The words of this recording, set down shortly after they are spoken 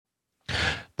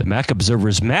The Mac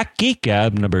Observer's Mac Geek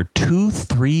Gab number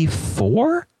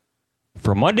 234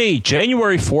 for Monday,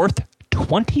 January 4th,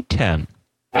 2010.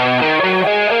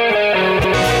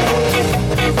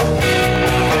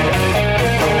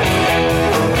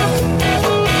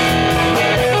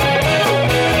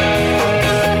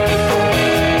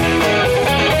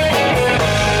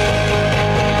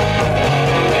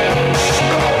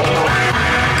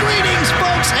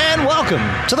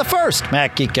 To the first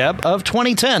Mac Geek Gab of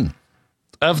 2010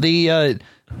 of the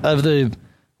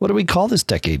what do we call this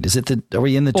decade? Is it are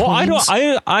we in the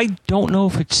 20s? I don't know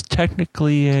if it's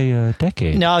technically a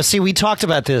decade. No, see, we talked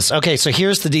about this. Okay, so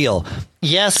here's the deal.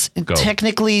 Yes,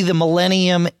 technically the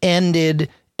millennium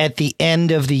ended at the end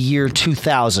of the year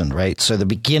 2000, right? So the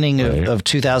beginning of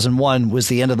 2001 was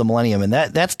the end of the millennium, and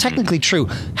that's technically true.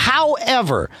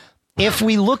 However, if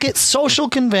we look at social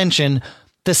convention,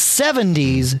 the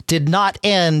 70s did not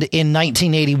end in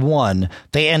 1981.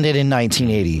 They ended in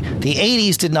 1980. The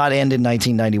 80s did not end in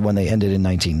 1991. They ended in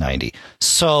 1990.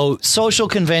 So social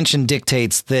convention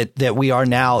dictates that we are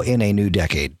now in a new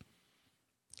decade.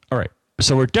 All right.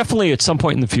 So we're definitely at some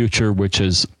point in the future, which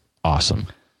is awesome.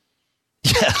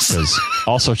 Yes. Because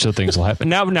all sorts of things will happen.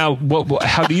 Now,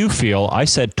 how do you feel? I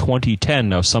said 2010.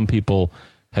 Now, some people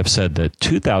have said that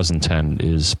 2010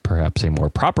 is perhaps a more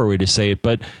proper way to say it,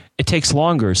 but it takes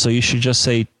longer, so you should just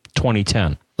say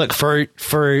 2010. Look, for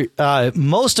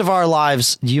most of our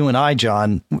lives, you and I,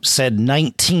 John, said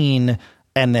 19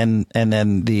 and then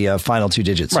the final two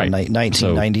digits, right. So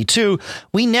 1992.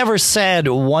 We never said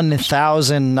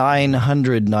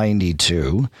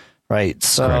 1992, right?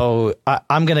 So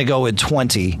I'm going to go with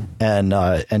 20 and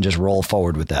just roll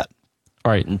forward with that.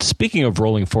 All right, and speaking of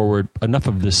rolling forward, enough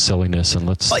of this silliness, and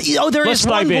let's. There is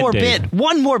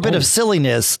one more bit of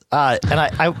silliness, and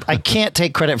I can't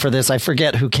take credit for this. I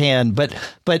forget who can, but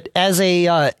as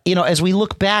as we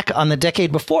look back on the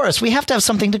decade before us, we have to have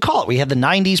something to call it. We had the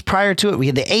 90s prior to it, we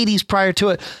had the 80s prior to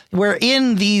it. We're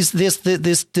in this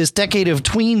decade of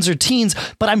tweens or teens,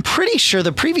 but I'm pretty sure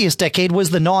the previous decade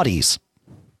was the noughties.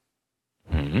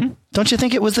 Mm-hmm. Don't you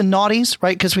think it was the noughties,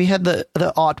 right? Because we had the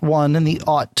aught 1 and the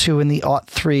aught 2 and the aught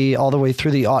 3 all the way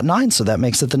through the aught 9, so that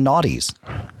makes it the noughties.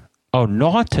 Oh,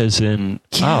 naught as in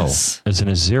as in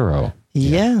a zero.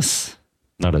 Yes.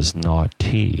 Not as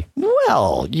naughty.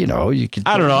 Well, you could.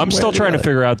 I don't know. I'm still trying to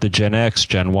figure out the Gen X,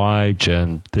 Gen Y,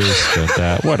 Gen this, Gen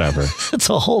that, whatever. It's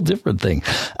a whole different thing.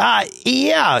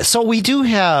 So we do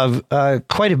have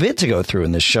quite a bit to go through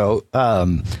in this show.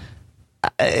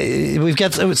 We've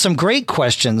got some great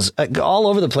questions all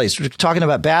over the place. We're talking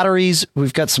about batteries.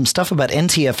 We've got some stuff about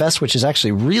NTFS, which is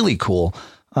actually really cool.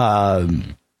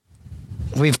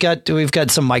 We've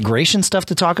got some migration stuff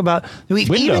to talk about.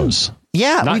 Windows.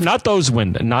 Not those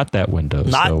Windows, not that Windows.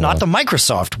 Not the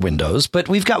Microsoft Windows, but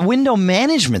we've got window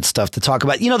management stuff to talk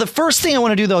about. The first thing I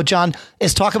want to do, though, John,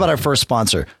 is talk about our first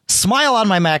sponsor,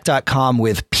 SmileOnMyMac.com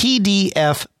with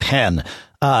PDF Pen.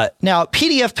 Now,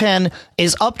 PDF Pen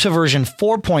is up to version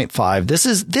 4.5. This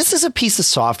is a piece of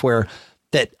software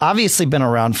that obviously been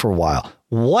around for a while.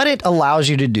 What it allows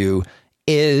you to do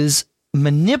is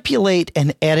manipulate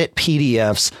and edit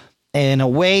PDFs in a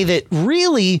way that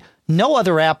really no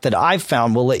other app that I've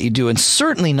found will let you do, and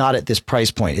certainly not at this price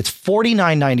point. It's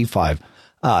 $49.95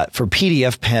 for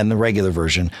PDF Pen, the regular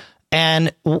version.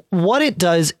 And what it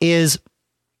does is,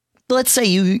 let's say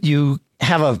you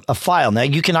have a file. Now,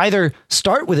 you can either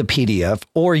start with a PDF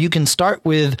or you can start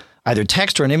with either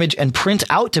text or an image and print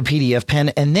out to PDF Pen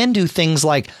and then do things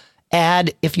like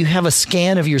if you have a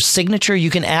scan of your signature,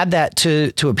 you can add that to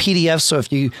a PDF. So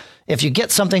if you get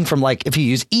something from, like, if you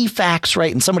use eFax,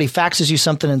 right, and somebody faxes you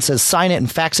something and says sign it and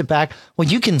fax it back, well,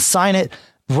 you can sign it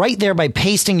right there by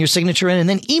pasting your signature in and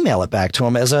then email it back to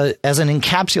them as an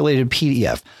encapsulated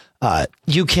PDF.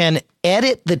 You can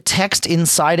edit the text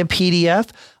inside a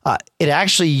PDF. It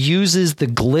actually uses the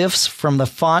glyphs from the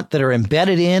font that are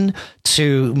embedded in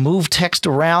to move text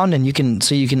around, and you can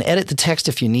edit the text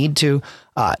if you need to.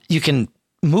 You can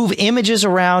move images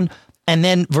around, and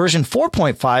then version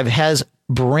 4.5 has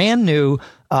brand new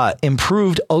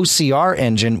improved OCR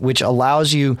engine, which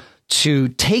allows you to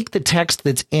take the text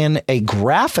that's in a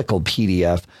graphical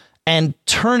PDF and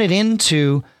turn it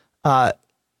into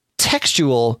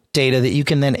textual data that you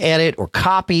can then edit or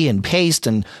copy and paste,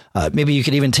 and maybe you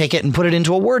could even take it and put it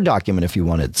into a Word document if you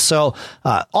wanted. So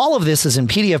all of this is in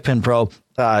PDF Pen Pro,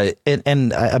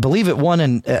 and I believe it won,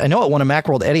 and I know it won a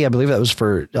Macworld Eddie. I believe that was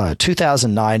for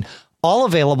 2009. All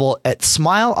available at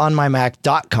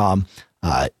SmileOnMyMac.com.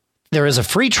 There is a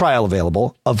free trial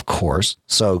available, of course.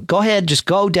 So go ahead, just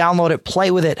go download it,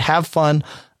 play with it, have fun,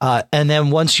 and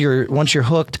then once you're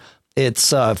hooked,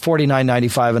 It's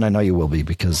 $49.95, and I know you will be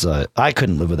because I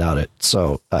couldn't live without it.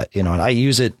 So, and I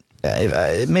use it.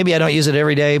 Maybe I don't use it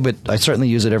every day, but I certainly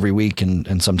use it every week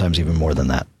and sometimes even more than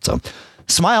that. So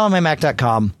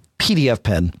smileonmymac.com, PDF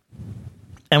pen.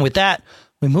 And with that,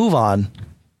 we move on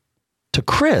to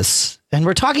Chris, and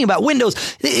we're talking about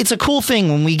Windows. It's a cool thing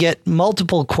when we get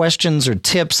multiple questions or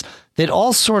tips that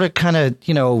all sort of kind of,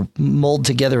 mold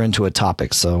together into a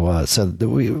topic. So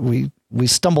we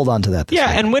stumbled onto that. Yeah,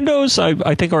 week. and Windows,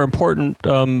 I think, are important,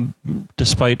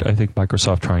 despite, I think,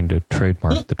 Microsoft trying to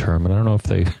trademark the term. And I don't know if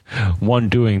they won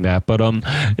doing that. But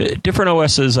different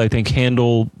OSs, I think,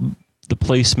 handle the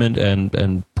placement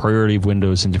and priority of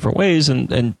Windows in different ways.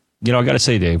 And I got to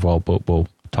say, Dave, we'll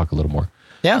talk a little more.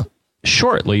 Yeah.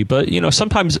 Shortly. But,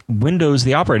 sometimes Windows,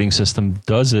 the operating system,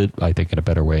 does it, I think, in a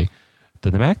better way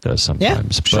than the Mac does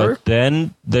sometimes. Yeah, sure. But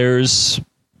then there's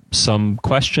some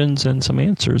questions and some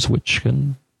answers which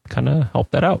can kind of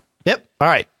help that out. Yep. All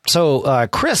right. So,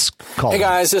 Chris called. Hey,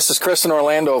 guys. This is Chris in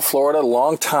Orlando, Florida.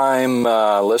 Long-time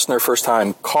listener,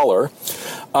 first-time caller.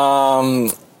 I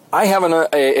have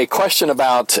a question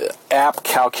about App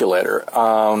Calculator.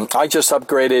 I just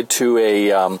upgraded to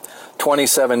a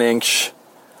 27-inch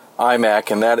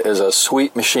iMac, and that is a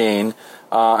sweet machine.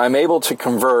 I'm able to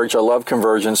converge. I love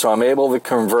conversion, so I'm able to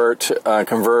converge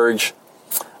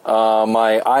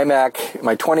my iMac,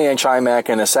 my 20-inch iMac,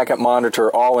 and a second monitor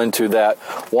all into that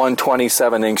one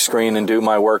 27-inch screen and do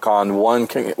my work on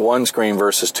one screen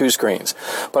versus two screens.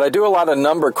 But I do a lot of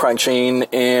number crunching,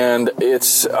 and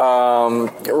it's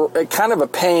kind of a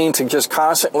pain to just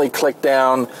constantly click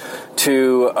down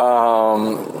to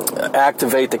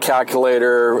activate the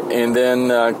calculator and then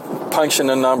punch in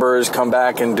the numbers, come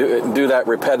back and do that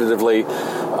repetitively.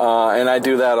 And I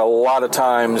do that a lot of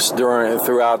times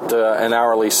throughout an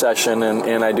hourly session,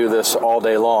 and I do this all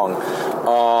day long.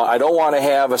 I don't want to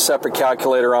have a separate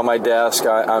calculator on my desk.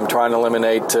 I'm trying to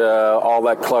eliminate all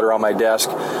that clutter on my desk.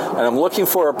 And I'm looking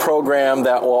for a program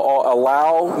that will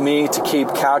allow me to keep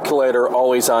calculator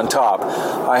always on top.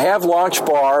 I have Launch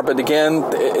Bar, but again,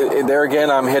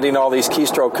 I'm hitting all these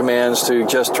keystroke commands to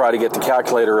just try to get the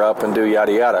calculator up and do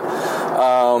yada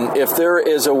yada. If there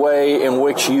is a way in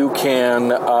which you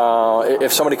can,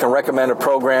 if somebody can recommend a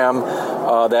program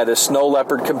that is Snow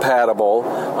Leopard compatible,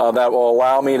 that will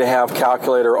allow me to have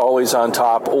calculator always on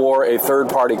top, or a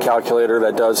third-party calculator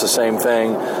that does the same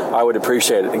thing, I would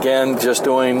appreciate it. Again, just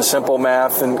doing simple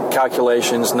math and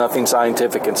calculations, nothing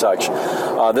scientific and such.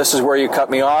 This is where you cut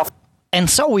me off. And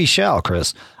so we shall,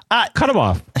 Chris. Cut him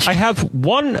off. I have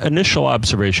one initial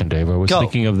observation, Dave. I was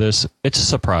thinking of this. It's a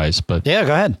surprise, but yeah,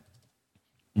 go ahead.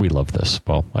 We love this.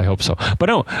 Well, I hope so. But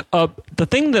no, the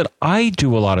thing that I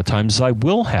do a lot of times is I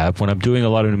will have, when I'm doing a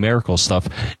lot of numerical stuff,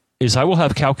 is I will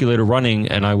have calculator running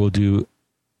and I will do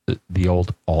the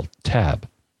old Alt-Tab.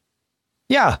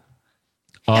 Yeah.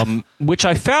 Which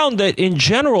I found that in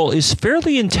general is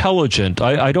fairly intelligent.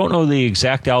 I don't know the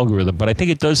exact algorithm, but I think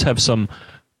it does have some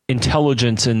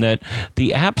intelligence in that the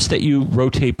apps that you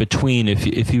rotate between,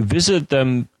 if you visit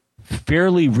them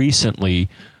fairly recently,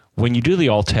 when you do the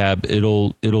Alt-Tab,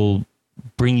 it'll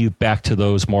bring you back to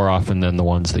those more often than the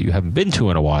ones that you haven't been to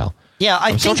in a while. Yeah,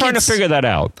 I'm still trying to figure that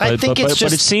out. But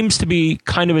it seems to be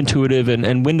kind of intuitive,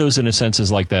 and Windows in a sense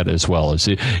is like that as well.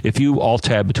 If you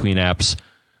Alt-Tab between apps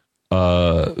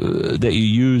that you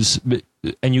use,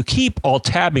 and you keep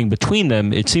Alt-Tabbing between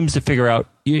them, it seems to figure out,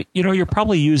 you're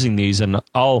probably using these, and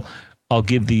I'll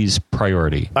give these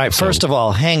priority. All right. First of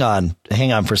all, hang on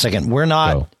for a second. We're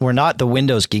not the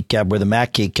Windows Geek Gab. We're the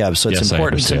Mac Geek Gab. So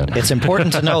it's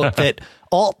important to note that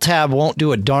Alt-Tab won't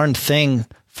do a darn thing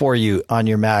for you on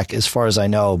your Mac, as far as I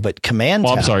know. But Command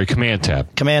Tab. I'm sorry, Command Tab.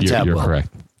 You're correct.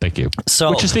 Thank you.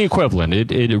 So, which is the equivalent.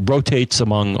 It rotates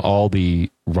among all the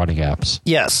running apps.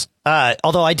 Yes.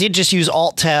 Although I did just use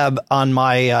Alt-Tab on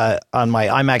my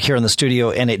iMac here in the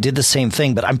studio, and it did the same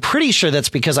thing. But I'm pretty sure that's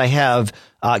because I have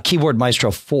Keyboard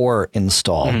Maestro 4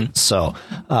 installed. Mm-hmm. So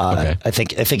okay. I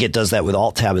think it does that with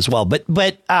Alt-Tab as well.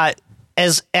 But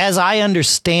as I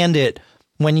understand it,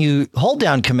 when you hold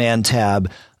down Command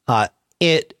Tab,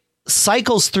 it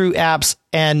cycles through apps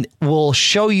and will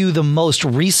show you the most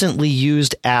recently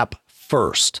used app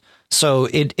first. So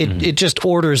it just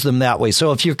orders them that way.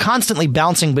 So if you're constantly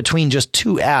bouncing between just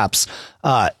two apps,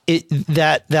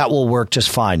 that will work just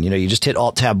fine. You just hit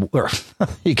Alt-Tab.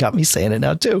 You got me saying it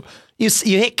now too. You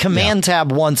hit Command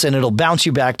Tab once and it'll bounce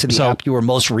you back to the app you were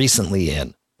most recently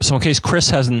in. So in case Chris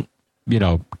hasn't,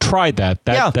 tried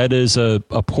that is a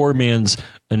poor man's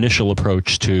initial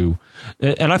approach to,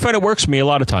 and I find it works for me a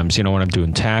lot of times, when I'm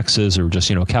doing taxes or just,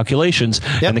 calculations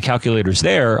and the calculator's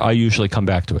there, I usually come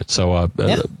back to it. So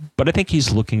but I think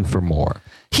he's looking for more.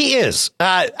 He is.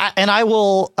 And I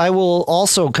will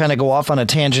also kind of go off on a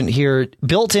tangent here.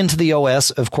 Built into the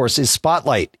OS, of course, is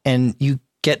Spotlight. And you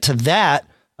get to that,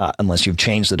 unless you've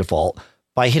changed the default,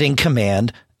 by hitting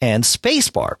Command and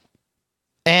Spacebar.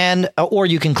 Or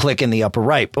you can click in the upper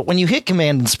right. But when you hit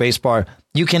Command and Spacebar,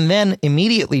 you can then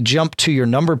immediately jump to your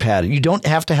number pad. You don't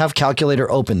have to have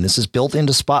Calculator open. This is built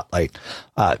into Spotlight.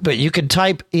 But you could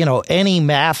type, any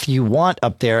math you want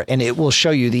up there, and it will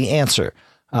show you the answer.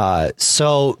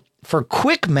 So for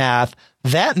quick math,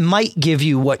 that might give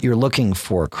you what you're looking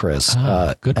for, Chris.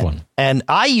 Good one. And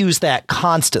I use that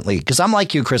constantly because I'm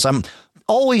like you, Chris. I'm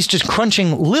always just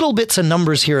crunching little bits of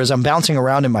numbers here as I'm bouncing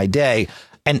around in my day.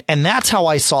 And that's how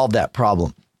I solve that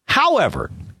problem.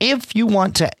 However, if you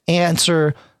want to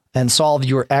answer and solve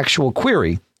your actual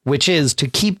query, which is to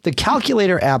keep the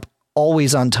Calculator app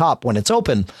always on top when it's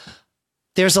open,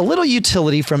 there's a little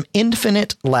utility from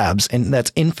Infinite Labs, and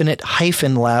that's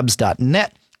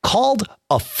infinite-labs.net, called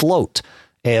Afloat,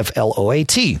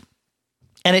 AFLOAT.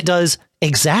 And it does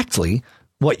exactly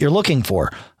what you're looking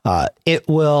for. It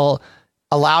will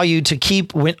allow you to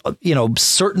keep,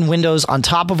 certain windows on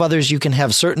top of others. You can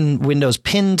have certain windows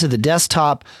pinned to the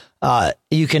desktop.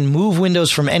 You can move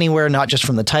windows from anywhere, not just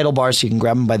from the title bar, so you can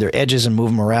grab them by their edges and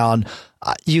move them around.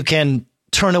 You can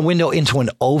turn a window into an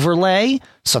overlay.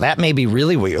 So that may be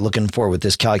really what you're looking for with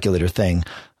this Calculator thing.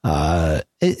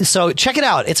 So check it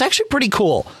out. It's actually pretty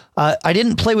cool. I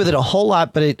didn't play with it a whole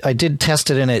lot, but I did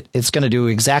test it, and it's going to do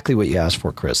exactly what you asked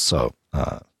for, Chris. So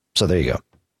there you go.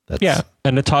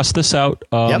 And to toss this out,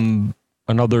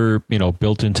 another,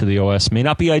 built into the OS may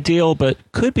not be ideal, but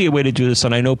could be a way to do this.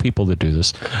 And I know people that do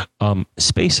this.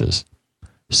 Spaces.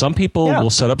 Some people will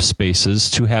set up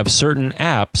spaces to have certain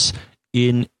apps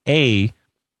in a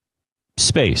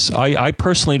space. I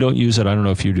personally don't use it. I don't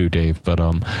know if you do, Dave,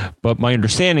 but my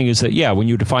understanding is that, when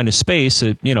you define a space,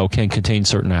 it, can contain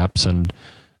certain apps, and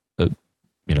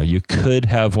you could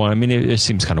have one. I mean, it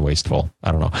seems kind of wasteful.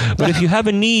 I don't know. But if you have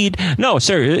a need,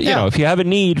 if you have a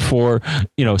need for,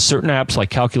 certain apps like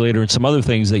Calculator and some other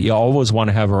things that you always want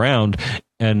to have around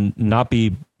and not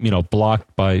be,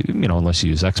 blocked by, unless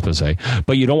you use Exposé,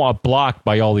 but you don't want blocked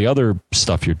by all the other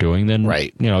stuff you're doing, then,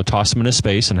 toss them in a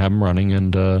space and have them running.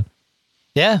 And, of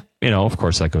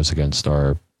course that goes against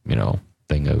our,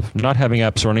 thing of not having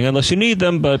apps running unless you need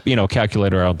them. But,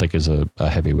 Calculator, I don't think is a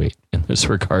heavyweight in this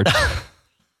regard.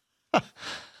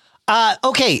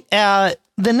 Okay. The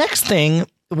next thing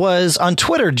was on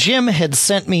Twitter. Jim had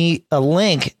sent me a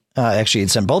link. Actually,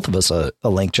 he'd sent both of us a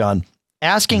link, John,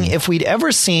 asking if we'd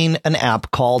ever seen an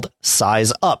app called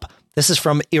Size Up. This is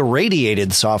from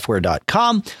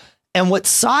irradiatedsoftware.com. And what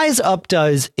Size Up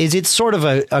does is it's sort of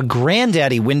a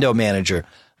granddaddy window manager.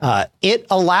 It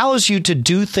allows you to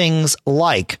do things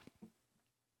like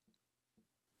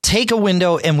take a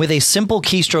window, and with a simple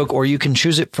keystroke, or you can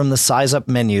choose it from the Size Up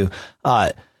menu,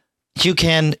 you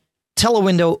can tell a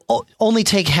window, only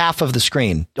take half of the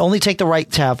screen, only take the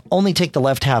right half, only take the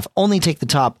left half, only take the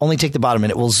top, only take the bottom,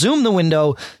 and it will zoom the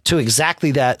window to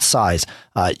exactly that size.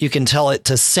 You can tell it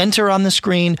to center on the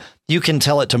screen. You can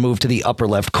tell it to move to the upper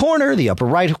left corner, the upper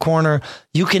right corner.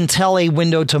 You can tell a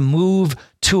window to move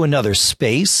to another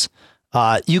space.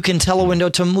 You can tell a window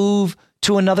to move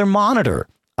to another monitor.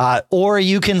 Or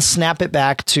you can snap it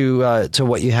back to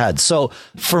what you had. So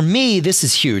for me, this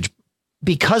is huge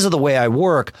because of the way I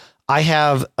work. I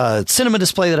have a cinema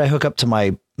display that I hook up to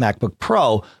my MacBook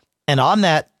Pro. And on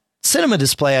that cinema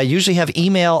display, I usually have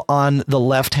email on the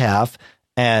left half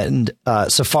and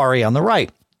Safari on the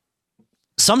right.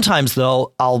 Sometimes,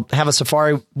 though, I'll have a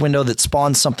Safari window that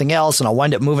spawns something else, and I'll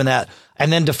wind up moving that.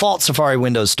 And then default Safari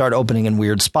windows start opening in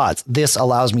weird spots. This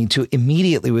allows me to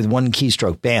immediately, with one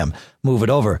keystroke, bam, move it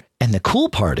over. And the cool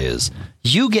part is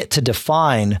you get to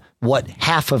define what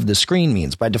half of the screen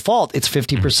means. By default, it's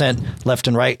 50% left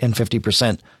and right and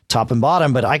 50% top and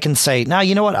bottom. But I can say, now,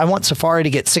 you know what? I want Safari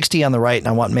to get 60 on the right, and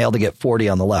I want Mail to get 40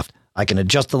 on the left. I can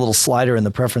adjust the little slider in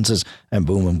the preferences, and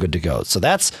boom, I'm good to go. So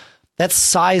that's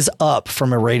Size Up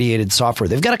from Irradiated Software.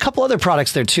 They've got a couple other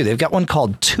products there, too. They've got one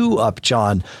called 2Up,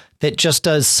 John, that just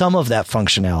does some of that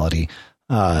functionality.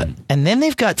 And then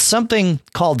they've got something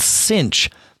called Cinch,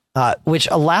 which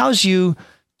allows you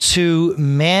to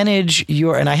manage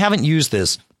your, and I haven't used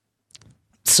this,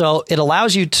 so it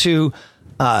allows you to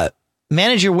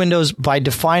manage your windows by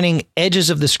defining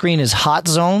edges of the screen as hot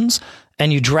zones.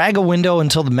 And you drag a window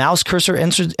until the mouse cursor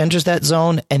enters that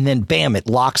zone, and then bam, it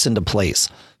locks into place.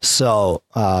 So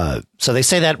so they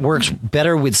say that works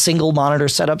better with single monitor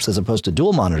setups as opposed to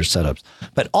dual monitor setups.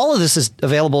 But all of this is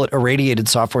available at Irradiated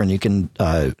Software, and you can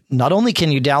not only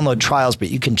can you download trials,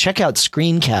 but you can check out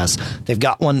screencasts. They've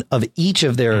got one of each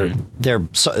of their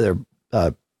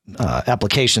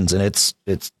applications, and it's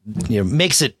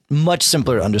makes it much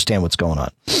simpler to understand what's going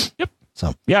on. Yep.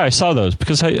 So yeah, I saw those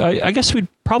because I guess we'd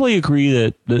probably agree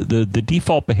that the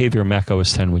default behavior of Mac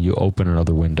OS X when you open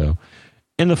another window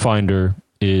in the Finder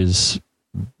is,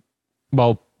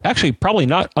 well, actually probably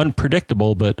not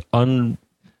unpredictable, but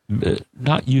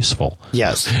not useful.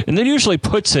 Yes. And then usually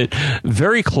puts it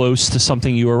very close to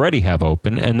something you already have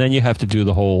open, and then you have to do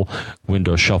the whole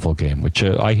window shuffle game, which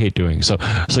I hate doing. So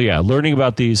yeah, learning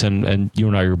about these, and you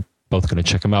and I are both going to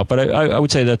check them out. But I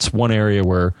would say that's one area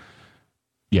where,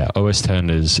 yeah, OS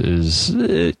X is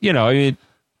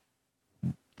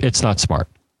it's not smart.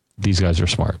 These guys are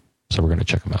smart, so we're going to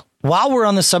check them out. While we're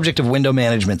on the subject of window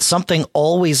management, something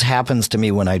always happens to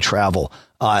me when I travel.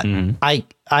 I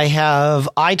have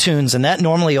iTunes, and that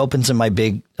normally opens in my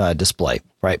big display,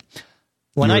 right?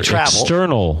 When I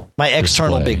travel, my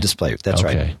external display. Big display. That's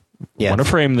okay. right. Yeah. I want to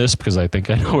frame this because I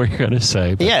think I know what you're going to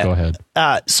say. But yeah. Go ahead.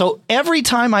 So every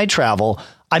time I travel,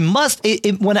 I must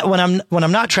when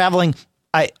I'm not traveling,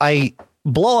 I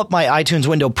blow up my iTunes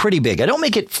window pretty big. I don't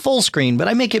make it full screen, but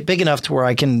I make it big enough to where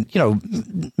I can,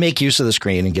 make use of the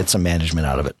screen and get some management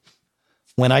out of it.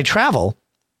 When I travel,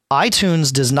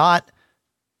 iTunes does not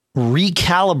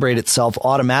recalibrate itself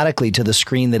automatically to the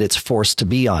screen that it's forced to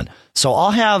be on. So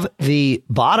I'll have the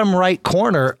bottom right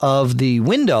corner of the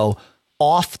window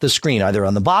off the screen, either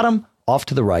on the bottom, off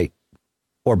to the right,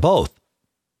 or both.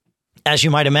 As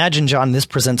you might imagine, John, this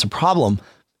presents a problem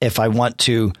if I want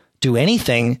to do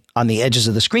anything on the edges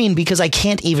of the screen because I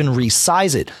can't even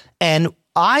resize it. And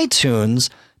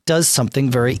iTunes does something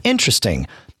very interesting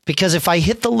because if I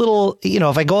hit the little,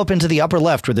 if I go up into the upper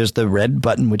left where there's the red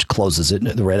button, which closes it,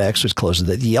 the red X, which closes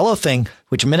it, the yellow thing,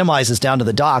 which minimizes down to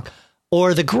the dock,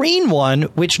 or the green one,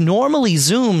 which normally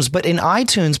zooms, but in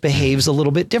iTunes behaves a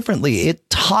little bit differently. It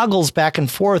toggles back and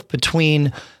forth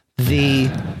between the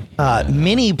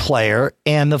mini player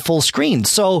and the full screen.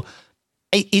 So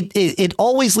it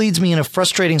always leads me in a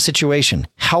frustrating situation.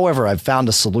 However, I've found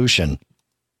a solution.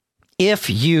 If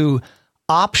you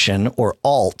Option or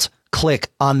Alt click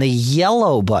on the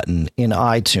yellow button in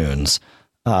iTunes,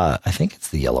 I think it's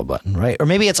the yellow button, right? Or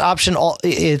maybe it's Option Alt.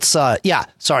 It's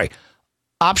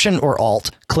Option or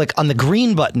Alt click on the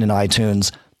green button in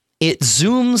iTunes. It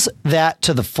zooms that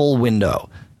to the full window.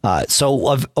 So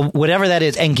of whatever that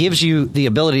is, and gives you the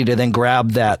ability to then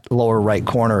grab that lower right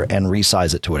corner and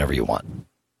resize it to whatever you want.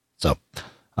 So,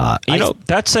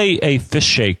 that's a fish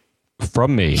shake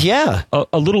from me. Yeah.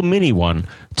 A little mini one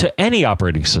to any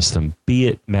operating system, be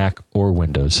it Mac or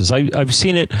Windows. As I've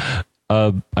seen it,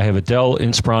 I have a Dell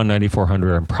Inspiron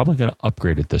 9400. I'm probably going to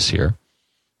upgrade it this year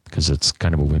because it's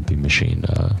kind of a wimpy machine.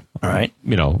 All right.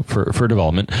 For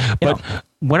development. But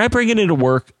when I bring it into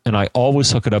work and I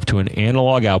always hook it up to an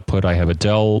analog output, I have a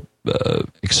Dell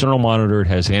external monitor. It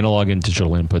has analog and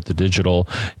digital input. The digital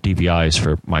DVI is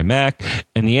for my Mac,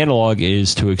 and the analog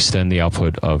is to extend the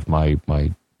output of my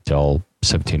Dell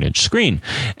 17-inch screen.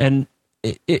 And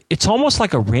it's almost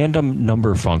like a random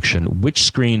number function, which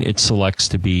screen it selects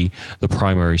to be the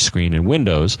primary screen in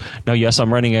Windows. Now, yes,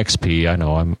 I'm running XP. I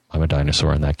know I'm a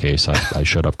dinosaur in that case. I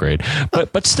should upgrade.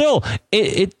 But still,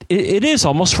 it is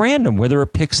almost random whether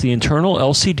it picks the internal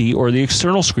LCD or the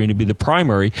external screen to be the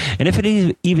primary, and if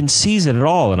it even sees it at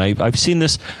all. And I've seen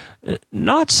this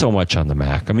not so much on the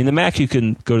Mac. I mean, the Mac, you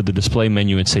can go to the display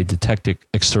menu and say detect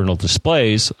external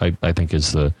displays, I think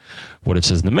is what it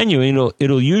says in the menu.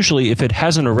 It'll usually, if it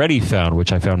hasn't already found,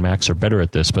 which I found Macs are better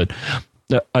at this, but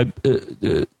the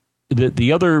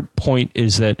other point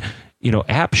is that,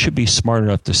 apps should be smart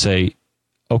enough to say,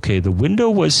 okay, the window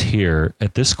was here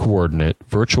at this coordinate,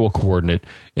 virtual coordinate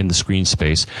in the screen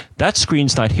space. That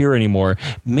screen's not here anymore.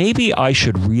 Maybe I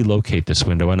should relocate this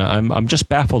window. And I'm just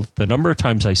baffled the number of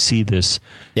times I see this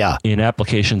in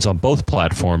applications on both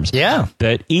platforms. Yeah.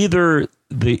 That either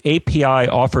the API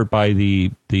offered by the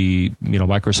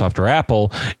Microsoft or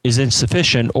Apple is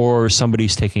insufficient, or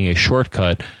somebody's taking a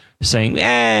shortcut saying,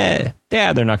 they're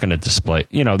not going to display,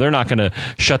 they're not going to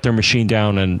shut their machine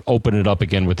down and open it up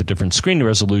again with a different screen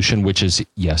resolution, which is,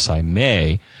 yes, I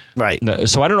may. Right.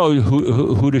 So I don't know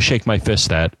who to shake my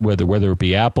fist at, whether it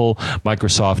be Apple,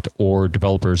 Microsoft, or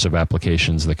developers of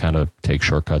applications that kind of take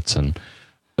shortcuts and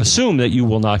assume that you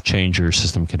will not change your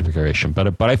system configuration.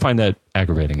 But I find that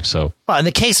aggravating. So in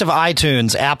the case of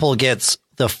iTunes, Apple gets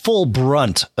the full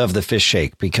brunt of the fish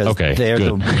shake because they're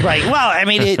good. Right. Well, I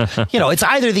mean, it's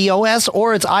either the OS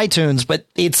or it's iTunes, but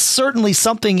it's certainly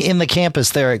something in the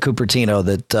campus there at Cupertino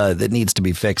that needs to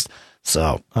be fixed.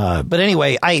 So, but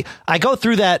anyway, I go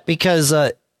through that because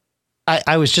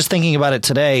I was just thinking about it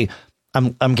today.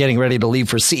 I'm getting ready to leave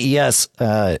for CES,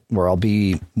 where I'll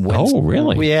be Wednesday. Oh,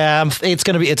 really? Yeah,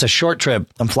 it's a short trip.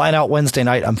 I'm flying out Wednesday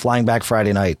night. I'm flying back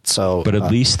Friday night. So, but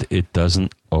at least it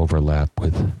doesn't overlap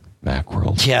with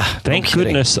Macworld. Yeah. Thank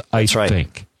goodness. I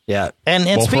think. Yeah.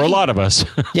 And for a lot of us.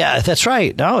 Yeah, that's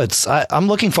right. No, I'm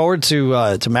looking forward to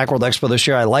Macworld Expo this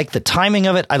year. I like the timing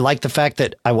of it. I like the fact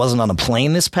that I wasn't on a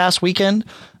plane this past weekend.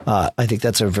 I think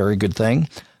that's a very good thing.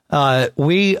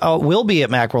 We will be at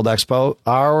Macworld Expo.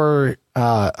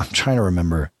 I'm trying to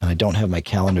remember, and I don't have my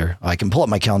calendar. I can pull up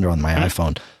my calendar on my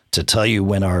iPhone to tell you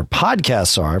when our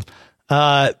podcasts are.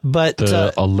 But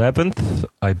the 11th,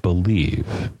 I believe.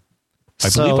 I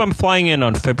believe I'm flying in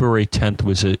on February 10th,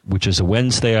 which is a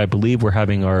Wednesday. I believe we're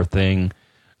having our thing.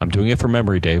 I'm doing it for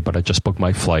Memory Day, but I just booked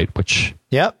my flight, which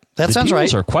that sounds right. The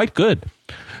deals are quite good.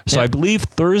 So I believe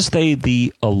Thursday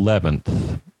the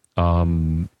 11th.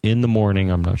 In the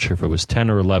morning, I'm not sure if it was 10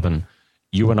 or 11,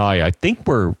 you and I think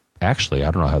we're actually,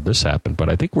 I don't know how this happened, but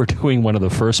I think we're doing one of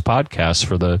the first podcasts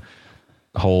for the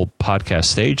whole podcast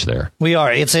stage there. We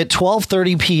are. It's at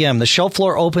 12:30 p.m. The show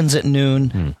floor opens at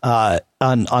noon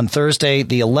on Thursday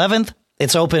the 11th.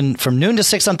 It's open from noon to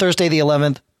 6 on Thursday the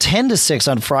 11th, 10 to 6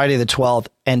 on Friday the 12th,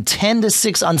 and 10 to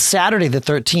 6 on Saturday the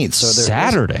 13th. So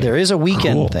there is a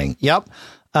weekend thing. Yep.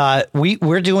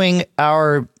 We're doing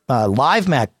our live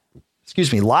Mac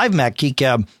Geek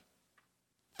Gab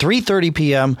 3:30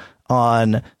 p.m.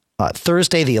 on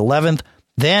Thursday the 11th.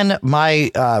 Then my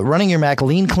Running Your Mac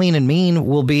Lean, Clean, and Mean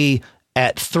will be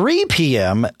at 3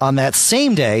 p.m. on that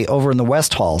same day over in the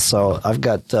West Hall. So I've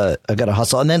got to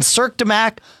hustle. And then Cirque de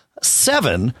Mac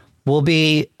 7 will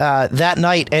be that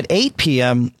night at 8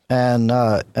 p.m.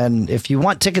 And if you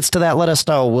want tickets to that, let us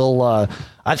know. We'll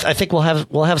I think we'll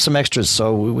have some extras,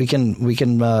 so we can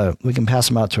pass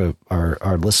them out to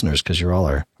our listeners because you're all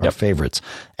our favorites.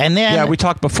 And then we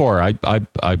talked before. I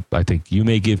think you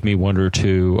may give me one or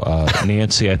two.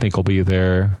 Nancy, I think will be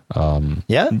there. Several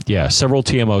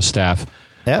TMO staff.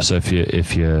 Yeah. So if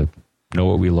you know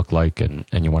what we look like and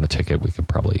you want a ticket, we could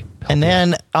probably help. And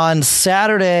then on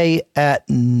Saturday at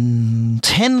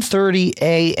 10:30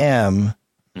 a.m.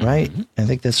 Right. I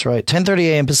think that's right. 10:30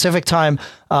 a.m. Pacific time.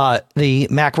 The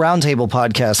Mac Roundtable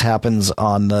podcast happens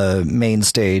on the main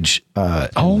stage. Right.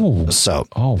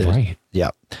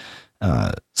 Yeah.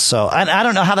 So I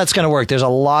don't know how that's going to work. There's a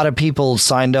lot of people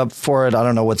signed up for it. I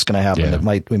don't know what's going to happen.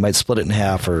 Yeah. We might split it in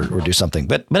half or do something.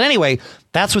 But anyway,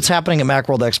 that's what's happening at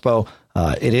Macworld Expo.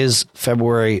 It is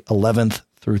February 11th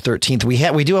through 13th.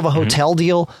 We do have a hotel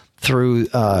deal through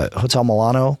Hotel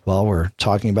Milano while we're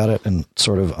talking about it, and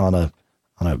sort of on a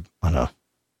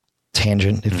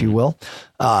tangent, if you will.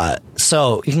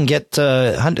 So you can get,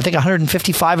 I think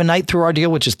 $155 a night through our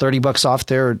deal, which is $30 off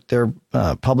their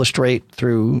published rate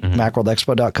through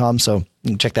macworldexpo.com. So you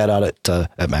can check that out at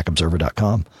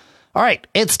macobserver.com. All right.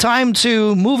 It's time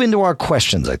to move into our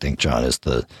questions. I think, John, is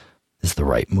the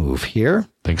right move here.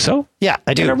 Think so? Yeah,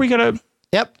 I do. And are we going to?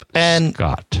 Yep. And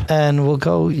Scott. And we'll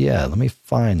go. Yeah. Let me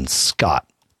find Scott.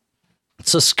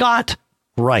 So Scott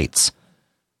writes,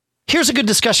 here's a good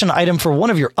discussion item for one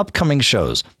of your upcoming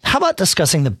shows. How about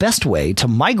discussing the best way to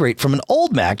migrate from an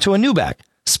old Mac to a new Mac?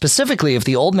 Specifically, if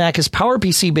the old Mac is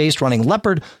PowerPC based running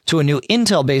Leopard to a new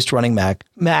Intel based running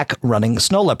Mac running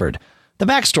Snow Leopard. The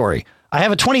backstory: I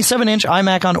have a 27-inch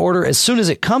iMac on order. As soon as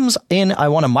it comes in, I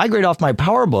want to migrate off my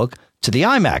PowerBook to the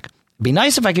iMac. It'd be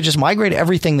nice if I could just migrate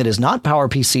everything that is not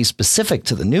PowerPC specific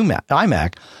to the new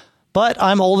iMac. But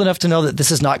I'm old enough to know that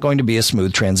this is not going to be a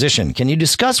smooth transition. Can you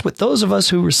discuss what those of us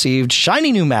who received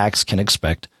shiny new Macs can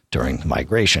expect during the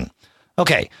migration?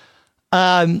 Okay.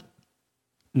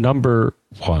 Number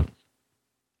one.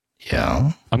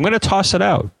 Yeah. I'm going to toss it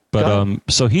out. But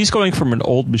so he's going from an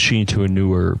old machine to a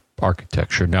newer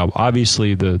architecture. Now,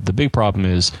 obviously, the big problem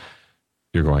is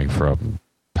you're going from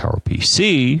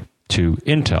PowerPC to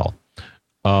Intel.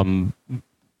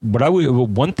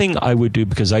 One thing I would do,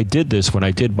 because I did this when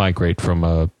I did migrate from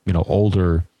a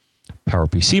older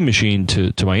PowerPC machine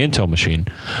to my Intel machine,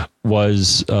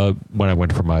 was when I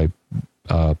went from my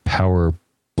PowerBook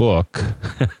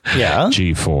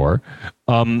G4.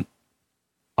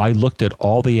 I looked at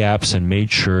all the apps and made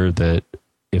sure that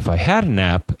if I had an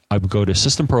app, I would go to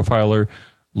System Profiler,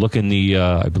 look in the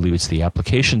I believe it's the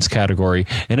Applications category,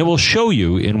 and it will show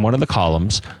you in one of the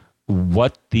columns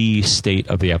what the state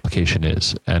of the application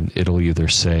is, and it'll either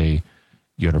say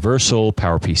Universal,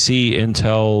 PowerPC,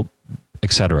 Intel,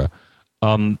 etc.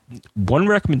 One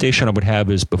recommendation I would have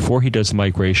is before he does the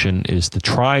migration is to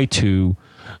try to,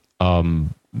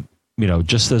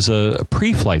 just as a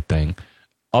pre-flight thing,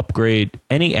 upgrade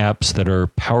any apps that are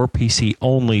PowerPC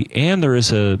only, and there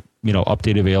is a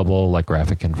update available like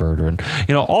Graphic Converter and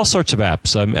all sorts of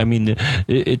apps. I mean,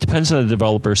 it depends on the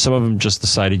developer. Some of them just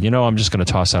decided, I'm just going to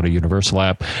toss out a universal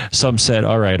app. Some said,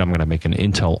 all right, I'm going to make an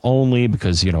Intel only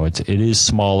because it is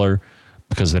smaller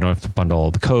because they don't have to bundle all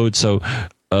the code. So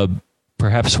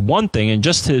perhaps one thing, and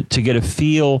just to get a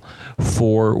feel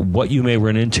for what you may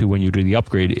run into when you do the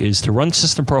upgrade, is to run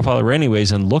System Profiler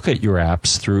anyways and look at your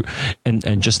apps through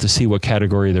and just to see what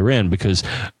category they're in, because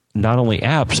not only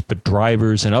apps, but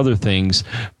drivers and other things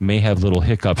may have little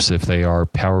hiccups if they are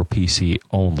PowerPC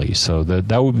only. So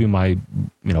that would be my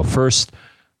first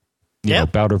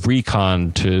bout of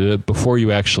recon to before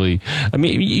you actually. I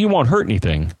mean, you won't hurt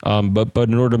anything, but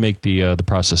in order to make the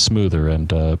process smoother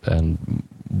and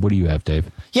what do you have, Dave?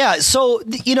 Yeah, so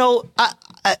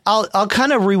I'll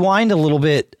kind of rewind a little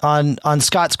bit on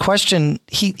Scott's question.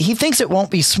 He thinks it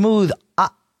won't be smooth.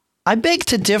 I beg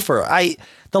to differ.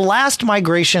 The last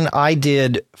migration I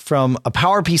did from a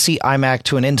PowerPC iMac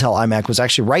to an Intel iMac was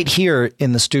actually right here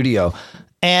in the studio,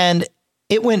 and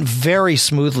it went very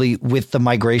smoothly with the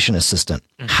migration assistant.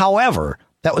 However,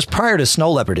 that was prior to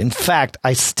Snow Leopard. In fact,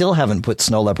 I still haven't put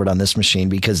Snow Leopard on this machine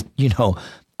because,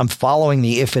 I'm following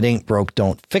the if it ain't broke,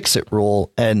 don't fix it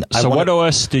rule. And so what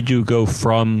OS did you go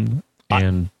from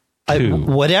and to?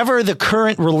 Whatever the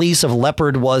current release of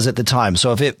Leopard was at the time.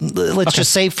 So if let's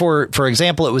just say for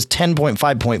example, it was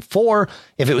 10.5.4.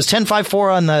 If it was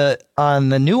 10.5.4 on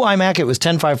the new iMac, it was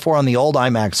 10.5.4 on the old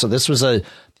iMac. So this was a,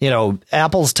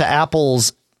 apples to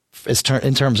apples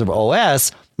in terms of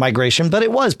OS migration, but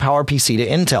it was PowerPC to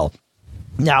Intel.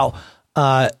 Now,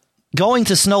 going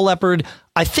to Snow Leopard,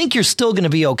 I think you're still going to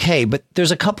be okay, but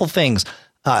there's a couple things.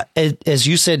 As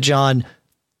you said, John,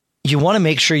 you want to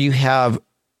make sure you have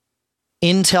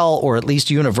Intel or at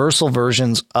least universal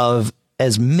versions of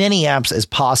as many apps as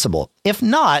possible. If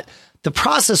not, the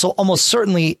process will almost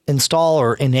certainly install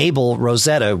or enable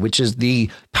Rosetta, which is the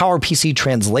PowerPC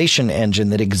translation engine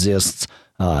that exists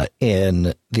on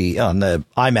the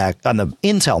iMac, on the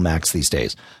Intel Macs these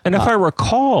days. And if I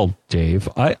recall, Dave,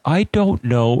 I don't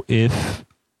know if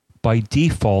by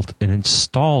default it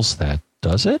installs that,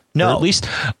 does it? No. Or at least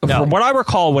from what I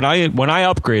recall, when I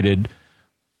upgraded.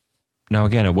 Now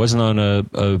again, it wasn't on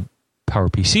a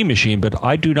PowerPC machine, but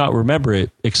I do not remember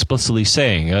it explicitly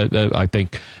saying. I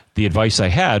think the advice I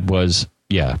had was,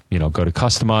 go to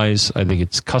customize. I think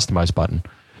it's customize button.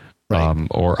 Right.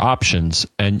 Or options,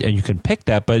 and you can pick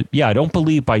that. But yeah, I don't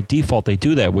believe by default they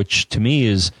do that, which to me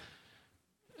is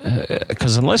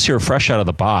because unless you're fresh out of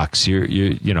the box,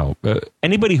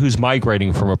 anybody who's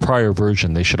migrating from a prior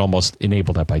version, they should almost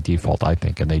enable that by default, I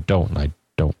think, and they don't. And I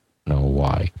don't know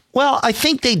why. Well, I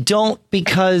think they don't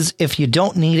because if you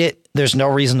don't need it, there's no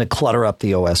reason to clutter up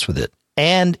the OS with it.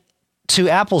 And to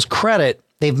Apple's credit,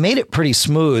 they've made it pretty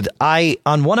smooth.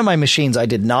 On one of my machines, I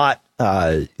did not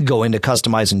go into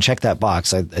customize and check that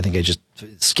box. I think I just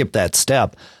skipped that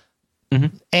step.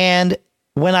 Mm-hmm. And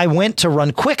when I went to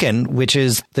run Quicken, which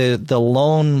is the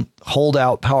lone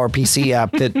holdout PowerPC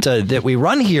app that we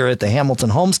run here at the Hamilton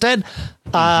Homestead,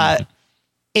 the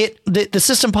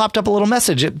system popped up a little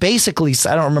message. It basically,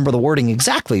 I don't remember the wording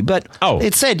exactly, but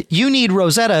it said, you need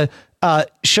Rosetta.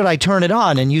 Should I turn it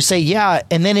on? And you say, yeah.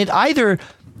 And then it either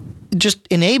just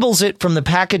enables it from the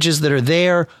packages that are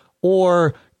there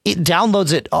or it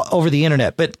downloads it over the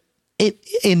internet. But it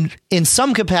in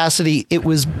some capacity, it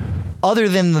was other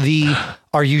than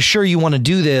are you sure you want to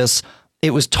do this?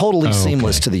 It was totally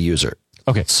seamless to the user.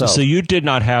 Okay. So you did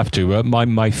not have to.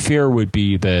 My fear would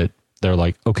be that they're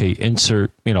like, okay, insert,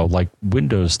 like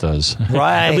Windows does.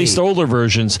 Right. At least older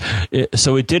versions.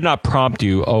 So it did not prompt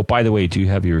you, oh, by the way, do you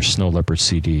have your Snow Leopard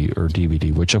CD or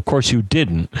DVD? Which, of course, you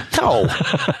didn't. No.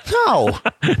 Well,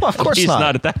 of course It's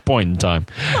not at that point in time.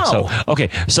 No. So, okay.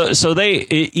 So they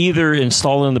either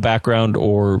install it in the background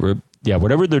or,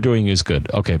 whatever they're doing is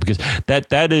good. Okay. Because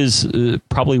that is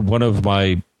probably one of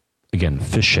my, again,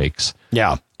 fish shakes.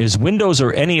 Yeah. Is Windows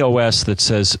or any OS that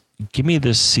says, give me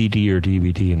this CD or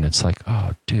DVD, and it's like,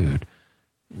 oh, dude,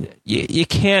 you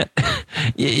can't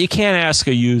ask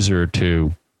a user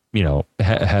to,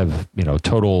 have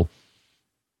total,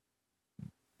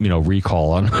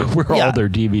 recall on where all their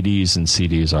DVDs and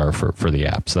CDs are for the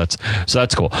apps. So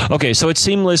that's cool. Okay, so it's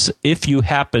seamless. If you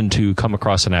happen to come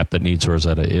across an app that needs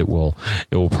Rosetta, it will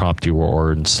prompt you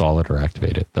or install it or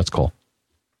activate it. That's cool.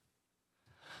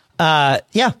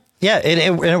 Yeah,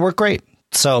 it worked great.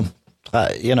 So,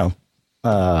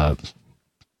 I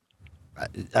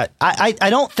I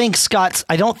don't think Scott's.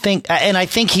 I don't think, and I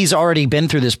think he's already been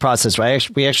through this process. Right?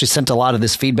 We actually sent a lot of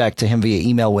this feedback to him via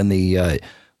email when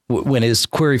his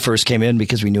query first came in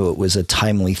because we knew it was a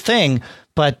timely thing.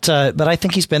 But I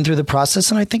think he's been through the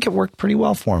process, and I think it worked pretty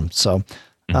well for him. So,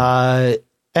 and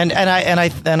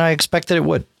I expect that it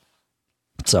would.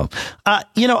 So,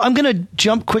 I'm going to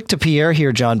jump quick to Pierre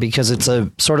here, John, because it's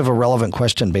a sort of a relevant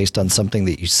question based on something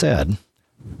that you said.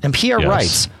 And Pierre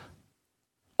writes,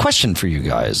 question for you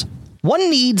guys. One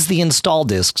needs the install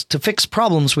disks to fix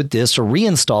problems with disks or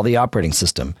reinstall the operating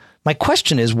system. My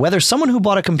question is whether someone who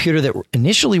bought a computer that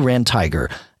initially ran Tiger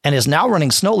and is now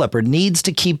running Snow Leopard needs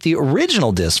to keep the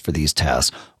original disk for these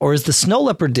tasks, or is the Snow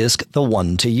Leopard disk the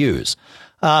one to use?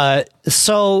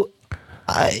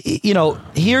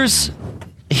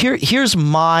 Here's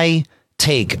my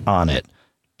take on it.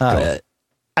 I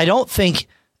don't think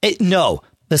no.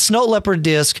 The Snow Leopard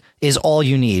disk is all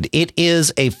you need. It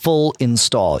is a full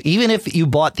install. Even if you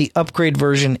bought the upgrade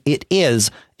version, it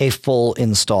is a full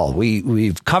install.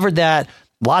 We've covered that.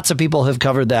 Lots of people have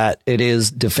covered that. It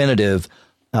is definitive.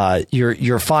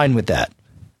 You're fine with that.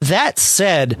 That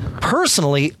said,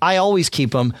 personally, I always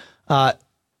keep them.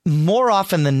 More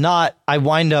often than not, I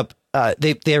wind up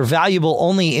they're valuable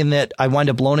only in that I wind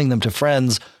up loaning them to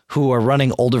friends who are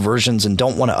running older versions and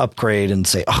don't want to upgrade and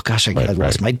say, oh gosh, I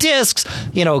lost my discs.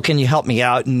 Can you help me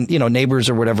out? And, neighbors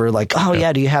or whatever, like, oh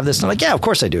yeah, do you have this? And I'm like, yeah, of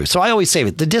course I do. So I always save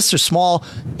it. The discs are small,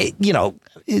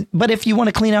 but if you want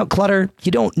to clean out clutter,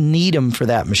 you don't need them for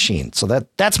that machine. So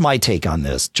that's my take on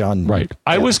this, John. Right. Yeah.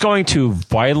 I was going to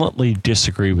violently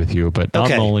disagree with you, but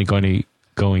I'm only going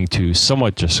to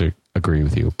somewhat disagree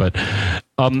with you. But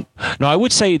no, I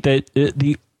would say that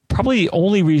the probably the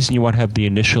only reason you want to have the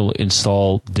initial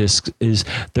install disks is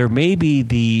there may be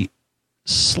the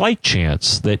slight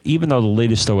chance that even though the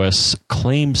latest OS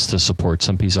claims to support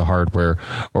some piece of hardware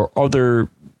or other,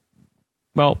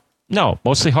 well, no,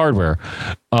 mostly hardware,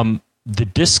 the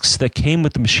disks that came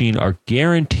with the machine are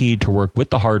guaranteed to work with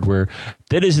the hardware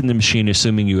that is in the machine,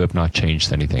 assuming you have not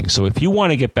changed anything. So if you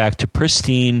want to get back to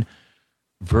pristine,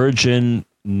 virgin,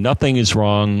 nothing is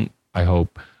wrong, I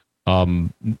hope,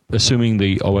 assuming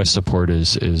the OS support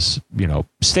is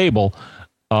stable,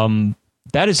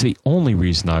 that is the only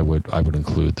reason I would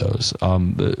include those.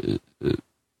 I'm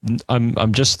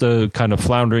just kind of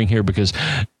floundering here because,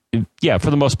 yeah,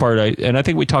 for the most part, I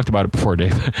think we talked about it before,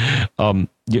 Dave.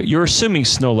 You're assuming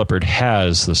Snow Leopard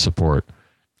has the support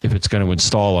if it's going to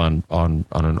install on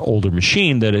an older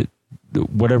machine that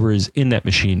whatever is in that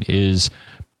machine is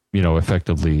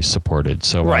effectively supported.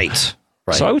 So right.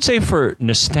 So I would say for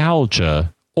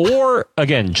nostalgia, or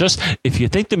again, just if you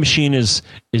think the machine is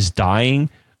dying,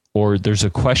 or there's a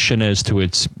question as to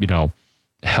its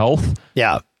health.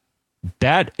 Yeah,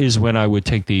 that is when I would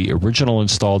take the original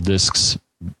installed disks.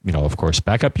 Of course,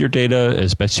 back up your data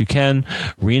as best you can.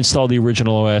 Reinstall the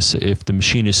original OS if the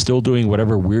machine is still doing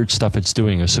whatever weird stuff it's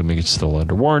doing, assuming it's still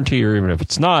under warranty, or even if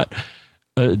it's not.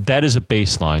 That is a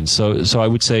baseline. So I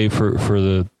would say for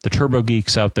the turbo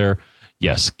geeks out there,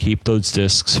 yes, keep those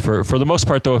disks. For the most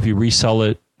part, though, if you resell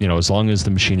it, as long as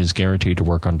the machine is guaranteed to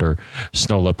work under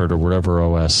Snow Leopard or whatever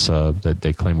OS that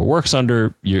they claim it works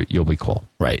under, you'll be cool.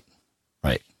 Right.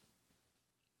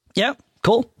 Yeah,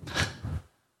 cool.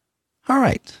 All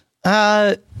right.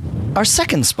 Our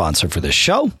second sponsor for this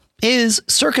show is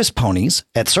Circus Ponies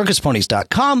at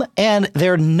circusponies.com and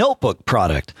their notebook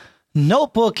product.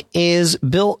 Notebook is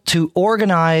built to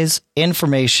organize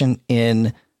information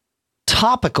in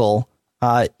topical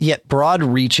yet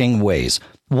broad-reaching ways.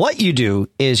 What you do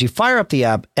is you fire up the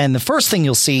app, and the first thing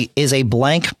you'll see is a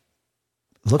blank,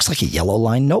 looks like a yellow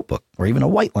line notebook or even a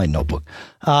white line notebook.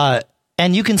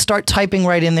 And you can start typing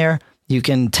right in there. You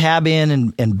can tab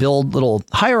in and build little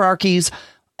hierarchies.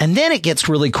 And then it gets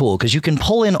really cool because you can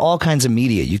pull in all kinds of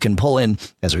media. You can pull in,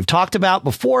 as we've talked about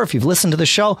before, if you've listened to the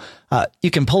show,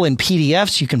 you can pull in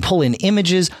PDFs, you can pull in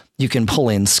images, you can pull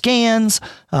in scans,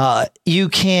 you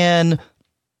can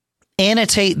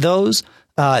annotate those,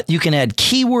 you can add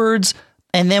keywords,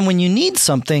 and then when you need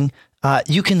something,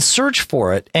 you can search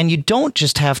for it, and you don't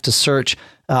just have to search.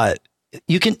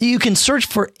 You can search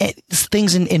for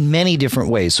things in many different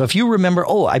ways. So if you remember,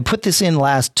 I put this in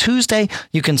last Tuesday,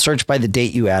 you can search by the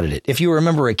date you added it. If you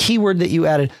remember a keyword that you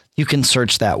added, you can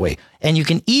search that way. And you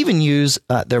can even use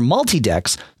their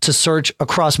multi-decks to search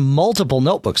across multiple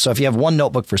notebooks. So if you have one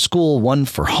notebook for school, one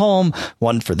for home,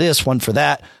 one for this, one for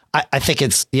that, I think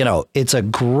it's a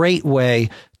great way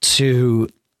to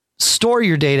store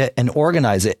your data and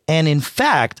organize it. And in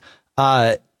fact,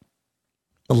 a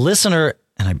listener,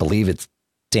 and I believe it's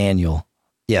Daniel.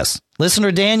 Yes.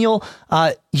 Listener Daniel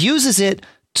uses it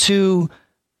to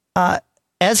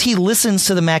as he listens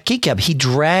to the Mac Geek Gab, he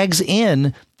drags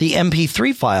in the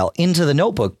MP3 file into the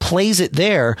notebook, plays it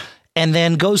there, and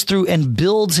then goes through and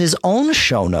builds his own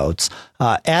show notes,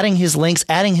 adding his links,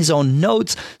 adding his own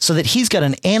notes so that he's got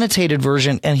an annotated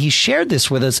version. And he shared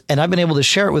this with us, and I've been able to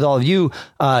share it with all of you.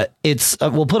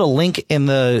 We'll put a link in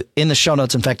the show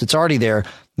notes. In fact, it's already there.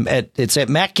 It's at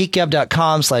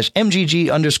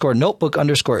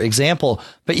macgeekgab.com/mgg_notebook_example.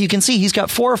 But you can see he's got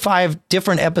 4 or 5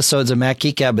 different episodes of Mac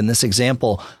Geek Gab in this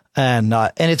example. And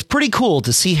it's pretty cool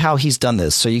to see how he's done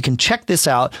this. So you can check this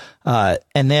out.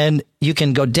 And then you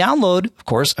can go download, of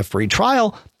course, a free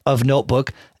trial of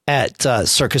Notebook at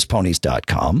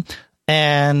circusponies.com.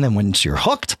 And then once you're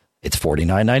hooked, it's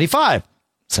 $49.95.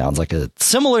 Sounds like a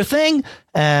similar thing.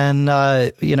 And,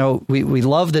 we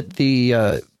love that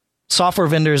the software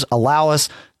vendors allow us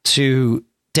to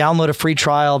download a free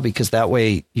trial, because that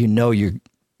way, you're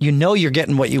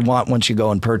getting what you want once you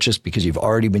go and purchase, because you've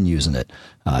already been using it.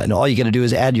 And all you got to do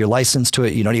is add your license to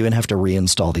it. You don't even have to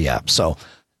reinstall the app. So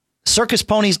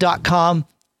circusponies.com,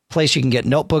 place you can get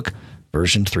Notebook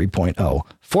version 3.0,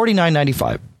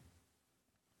 $49.95.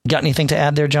 Got anything to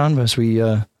add there, John, as we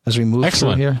move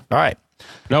Excellent. through here? All right.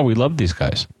 No, we love these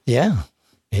guys. Yeah.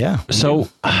 So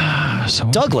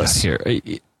Douglas here.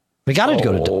 We got to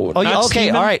go to. Oh, yeah. Okay.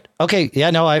 Steven? All right. Okay. Yeah.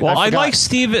 No. I like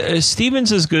Steve.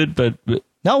 Stevens is good, but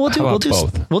no, we'll do both.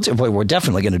 We're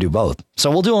definitely going to do both. So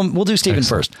we'll do them. We'll do Stephen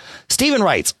first. Stephen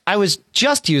writes, I was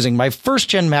just using my first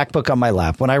gen MacBook on my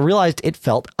lap when I realized it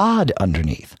felt odd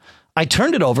underneath. I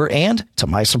turned it over and, to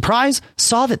my surprise,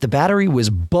 saw that the battery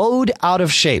was bowed out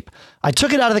of shape. I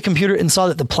took it out of the computer and saw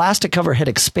that the plastic cover had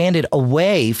expanded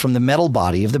away from the metal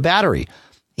body of the battery.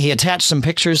 He attached some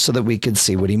pictures so that we could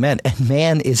see what he meant. And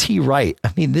man, is he right.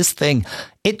 I mean, this thing,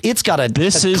 it's got a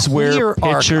clear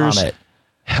arc on it.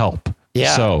 Help.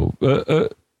 Yeah. So, and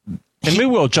maybe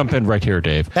we'll jump in right here,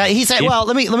 Dave. He said, well,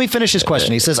 let me finish his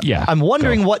question. He says, I'm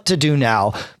wondering what to do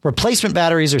now. Replacement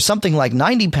batteries are something like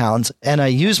 90 pounds, and I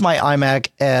use my iMac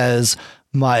as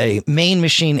my main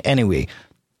machine anyway.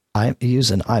 I use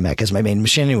an iMac as my main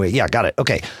machine anyway. Yeah, got it.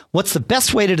 Okay. What's the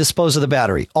best way to dispose of the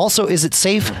battery? Also, is it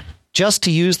safe just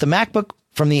to use the MacBook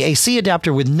from the AC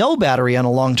adapter with no battery on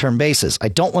a long-term basis? I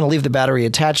don't want to leave the battery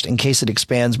attached in case it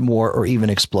expands more or even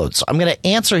explodes. So I'm going to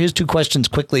answer his 2 questions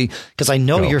quickly, because I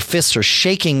know your fists are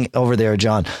shaking over there,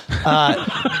 John.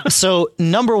 So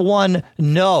number 1,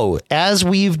 no. As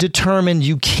we've determined,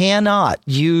 you cannot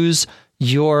use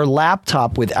your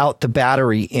laptop without the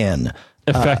battery in.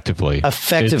 Effectively.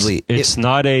 It's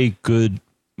not a good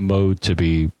mode to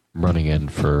be running in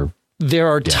for. There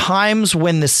are times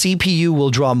when the CPU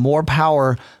will draw more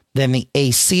power than the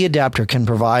AC adapter can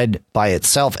provide by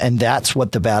itself, and that's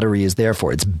what the battery is there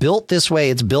for. It's built this way.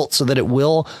 It's built so that it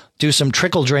will do some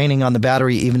trickle draining on the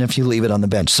battery, even if you leave it on the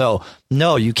bench. So,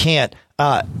 no, you can't.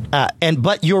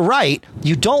 But you're right.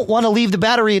 You don't want to leave the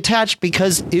battery attached,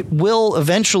 because it will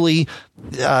eventually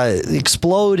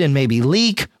explode and maybe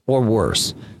leak or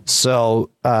worse. So,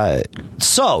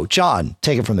 John,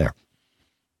 take it from there.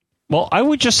 Well, I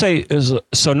would just say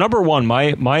number 1,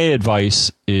 my advice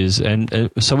is,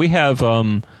 and so we have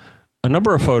a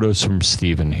number of photos from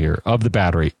Stephen here of the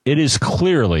battery. It is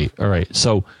clearly, all right,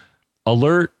 so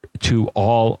alert to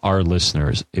all our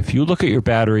listeners. If you look at your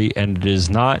battery and it is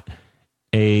not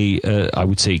I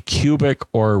would say cubic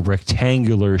or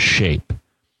rectangular shape,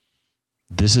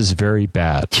 this is very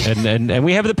bad. And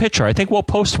we have the picture. I think we'll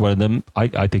post one of them.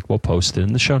 I think we'll post it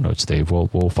in the show notes, Dave.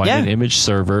 We'll find an image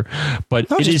server,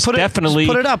 but it is definitely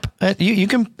put it up. You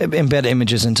can embed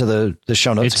images into the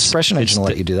show notes. Expression Engine will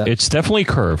let you do that. It's definitely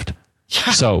curved.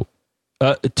 Yeah. So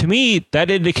to me, that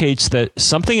indicates that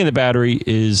something in the battery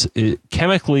is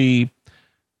chemically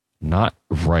not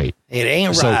right. It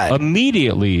ain't so right.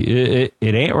 Immediately, it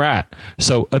ain't right.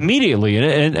 So immediately,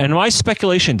 and my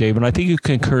speculation, Dave, and I think you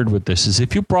concurred with this, is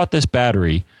if you brought this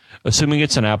battery, assuming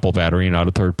it's an Apple battery, not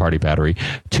a third-party battery,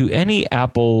 to any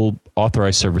Apple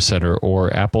authorized service center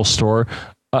or Apple store,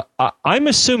 I'm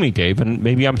assuming, Dave, and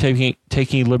maybe I'm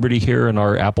taking liberty here, and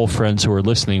our Apple friends who are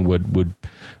listening would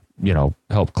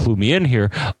help clue me in here.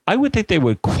 I would think they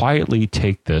would quietly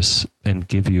take this and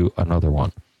give you another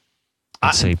one.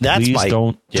 And say, please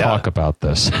don't talk about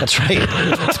this. That's right.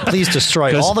 Please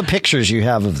destroy all the pictures you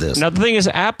have of this. Now, the thing is,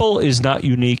 Apple is not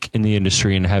unique in the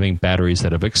industry in having batteries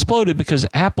that have exploded, because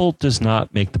Apple does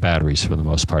not make the batteries for the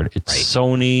most part. It's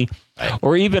Sony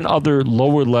or even other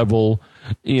lower level,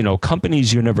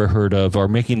 companies you never heard of are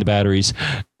making the batteries.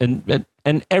 And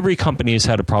every company has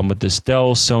had a problem with this.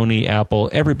 Dell, Sony,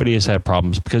 Apple, everybody has had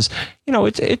problems because,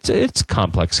 it's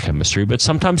complex chemistry, but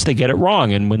sometimes they get it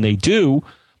wrong. And when they do,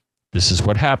 this is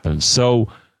what happens. So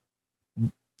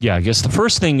yeah, I guess the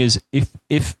first thing is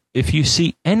if you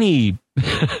see any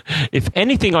if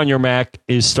anything on your Mac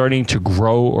is starting to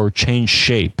grow or change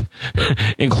shape,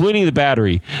 including the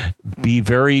battery, be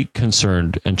very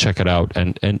concerned and check it out.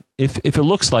 And if it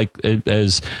looks like,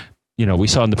 as you know, we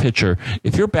saw in the picture,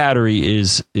 if your battery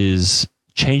is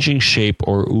changing shape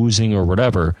or oozing or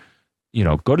whatever, you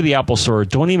know, go to the Apple Store.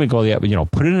 Don't even go to the Apple, you know,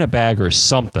 put it in a bag or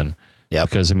something. Yeah,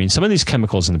 because I mean, some of these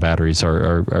chemicals in the batteries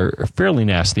are fairly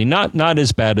nasty. Not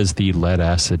as bad as the lead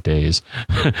acid days,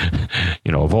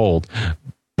 you know, of old,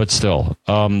 but still,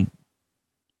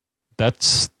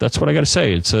 that's what I got to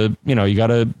say. It's you know, you got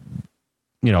to,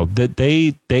 you know, that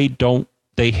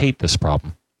they hate this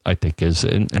problem. I think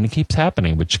and it keeps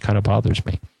happening, which kind of bothers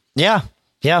me. Yeah.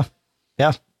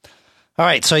 All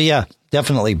right, so yeah,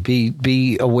 definitely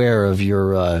be aware of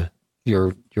your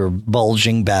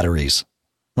bulging batteries,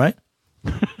 right?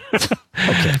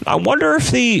 Okay. I wonder if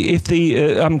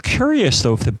the I'm curious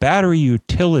though if the battery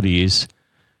utilities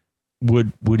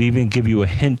would even give you a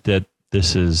hint that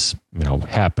this is, you know,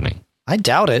 happening. I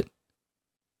doubt it.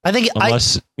 I think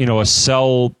unless you know, a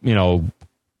cell, you know,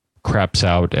 craps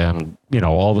out and, you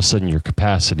know, all of a sudden your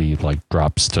capacity like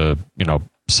drops to, you know,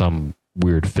 some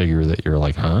weird figure that you're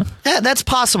like, huh? Yeah, that's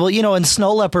possible. You know, and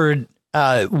Snow Leopard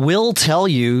will tell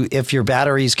you if your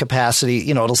battery's capacity,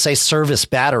 you know, it'll say service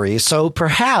battery. So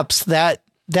perhaps that,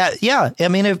 yeah, I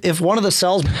mean, if one of the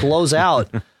cells blows out,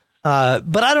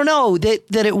 but I don't know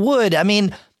that it would. I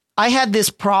mean, I had this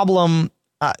problem,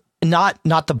 not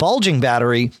the bulging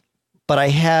battery, but I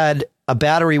had a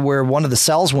battery where one of the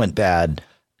cells went bad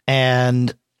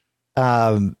and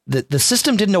the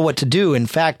system didn't know what to do. In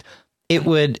fact,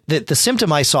 the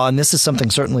symptom I saw, and this is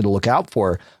something certainly to look out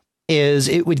for, is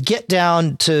it would get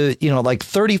down to, you know, like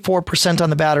 34% on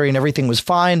the battery and everything was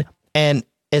fine. And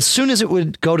as soon as it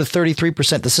would go to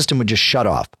 33%, the system would just shut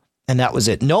off. And that was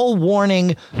it. No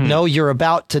warning. No, you're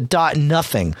about to die.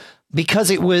 Nothing. Because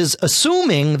it was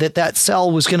assuming that cell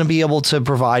was going to be able to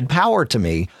provide power to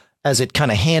me as it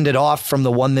kind of handed off from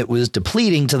the one that was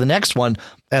depleting to the next one.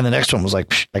 And the next one was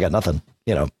like, I got nothing.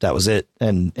 You know, that was it.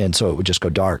 And so it would just go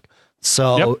dark.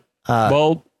 So, yep.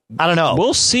 Well, I don't know.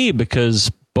 We'll see,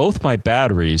 because both my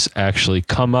batteries actually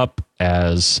come up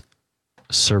as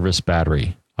service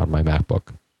battery on my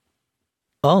MacBook.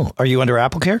 Oh, are you under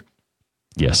AppleCare?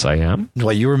 Yes, I am.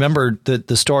 Well, you remember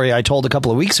the story I told a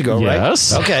couple of weeks ago, right?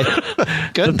 Yes. Okay.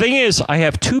 Good. The thing is, I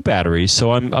have two batteries,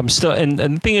 so I'm still, and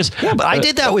the thing is, yeah, but I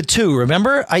did that with two.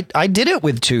 Remember, I did it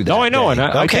with two. No, I know, day.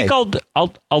 And I think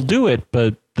I'll do it.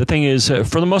 But the thing is,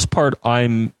 for the most part,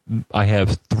 I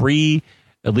have three.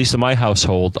 At least in my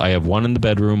household, I have one in the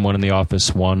bedroom, one in the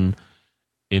office, one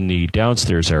in the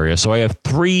downstairs area. So I have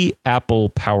three Apple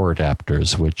power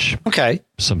adapters, which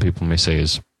some people may say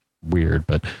is weird,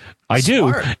 but I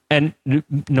Smart. do. And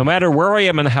no matter where I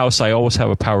am in the house, I always have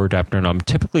a power adapter, and I'm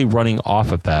typically running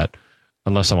off of that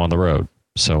unless I'm on the road.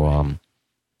 So,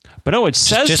 but no, it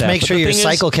says just make sure your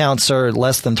cycle counts are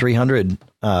less than 300,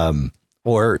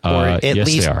 or at yes,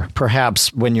 least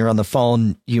perhaps when you're on the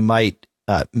phone, you might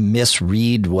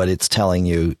misread what it's telling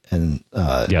you. And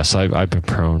yes, I've been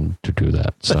prone to do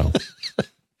that. So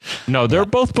no, they're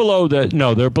both below that.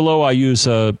 No, they're below. I use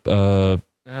what the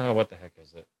heck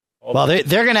is it? Well,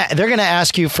 they're gonna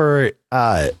ask you for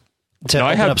I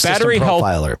have battery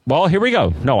health. Well, here we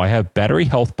go. No, I have battery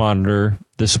health monitor.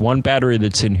 This one battery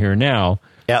that's in here now.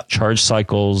 Yep. Charge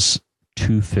cycles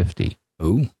 250.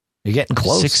 Ooh, you're getting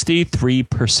close.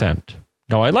 63%.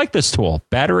 No, I like this tool.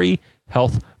 Battery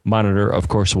health monitor. Of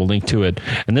course, we'll link to it.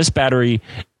 And this battery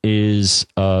is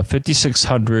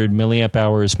 5,600 milliamp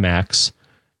hours max.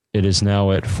 It is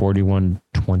now at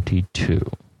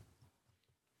 4122.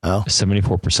 Oh,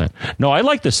 74%. No, I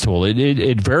like this tool.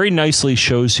 It very nicely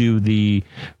shows you the,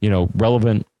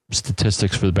 relevant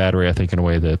statistics for the battery, I think, in a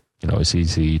way that, is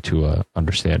easy to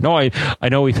understand. No, I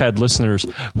know we've had listeners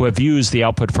who have used the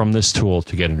output from this tool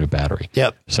to get a new battery.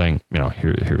 Yep. Saying,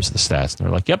 here's the stats. And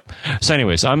they're like, yep. So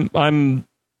anyways, I'm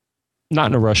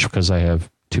not in a rush because I have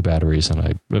two batteries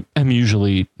and I'm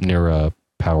usually near a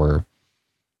power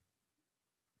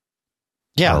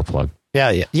plug.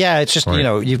 Yeah. It's just,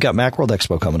 you've got Macworld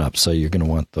Expo coming up, so you're going to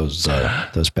want those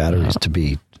batteries to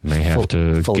be may have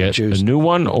to get a new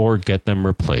one or get them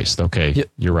replaced. Okay,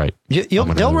 you're right.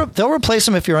 They'll replace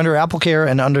them if you're under AppleCare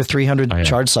and under 300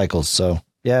 charge cycles. So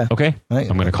yeah. Okay, I'm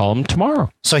going to call them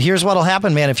tomorrow. So here's what'll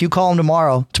happen, man. If you call them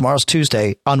tomorrow, tomorrow's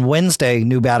Tuesday. On Wednesday,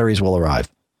 new batteries will arrive.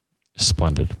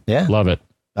 Splendid. Yeah, love it.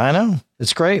 I know.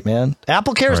 It's great, man.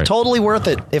 AppleCare is totally worth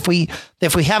it. If we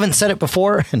haven't said it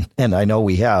before, and I know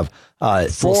we have,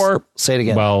 we'll say it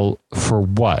again. Well, for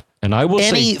what? And I will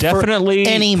say definitely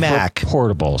any Mac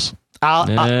portables.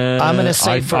 I'm going to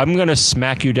say I'm going to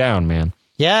smack you down, man.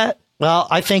 Yeah, well,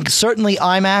 I think certainly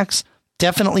iMacs,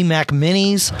 definitely Mac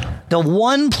Minis. The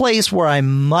one place where I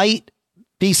might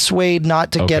be swayed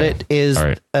not to get it is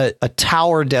a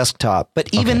Tower desktop.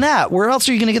 But even that, where else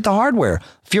are you going to get the hardware?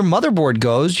 If your motherboard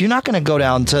goes, you're not going to go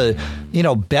down to,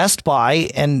 Best Buy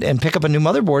and pick up a new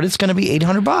motherboard. It's going to be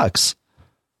 $800.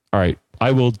 All right.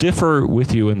 I will differ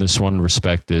with you in this one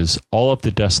respect is all of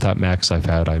the desktop Macs I've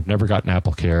had, I've never gotten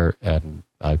AppleCare, and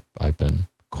I've been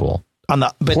cool. On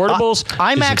the portables,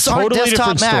 iMacs aren't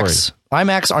desktop Macs.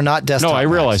 iMacs are not desktop. No, I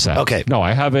realize Macs. that. Okay. No,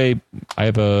 I have a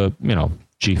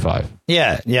G5.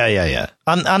 Yeah.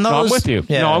 On those, no, I'm with you.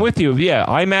 Yeah. No, I'm with you. Yeah,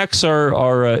 iMacs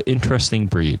are an interesting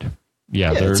breed.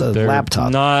 Yeah, they're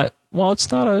laptop. Not well.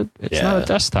 It's not a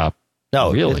desktop.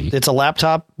 No, really, it's a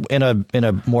laptop in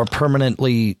a more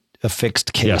permanently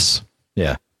affixed case. Yes.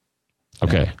 Yeah.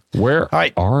 Okay. Where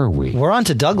are we? We're on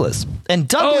to Douglas. And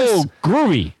Douglas. Oh,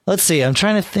 groovy. Let's see. I'm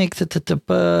trying to think that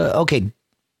okay.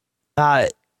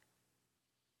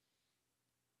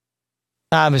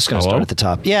 I'm just going to start at the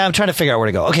top. Yeah, I'm trying to figure out where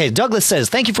to go. Okay, Douglas says,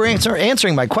 thank you for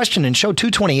answering my question in show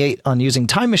 228 on using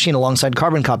Time Machine alongside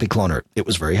Carbon Copy Cloner. It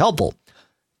was very helpful.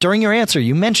 During your answer,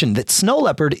 you mentioned that Snow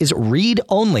Leopard is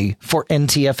read-only for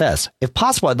NTFS. If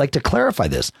possible, I'd like to clarify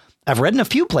this. I've read in a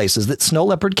few places that Snow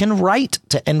Leopard can write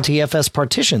to NTFS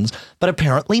partitions, but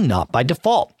apparently not by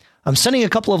default. I'm sending a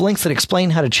couple of links that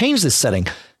explain how to change this setting.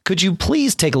 Could you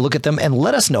please take a look at them and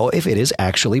let us know if it is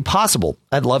actually possible?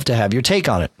 I'd love to have your take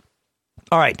on it.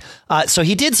 All right. So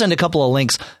he did send a couple of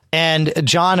links, and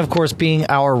John, of course, being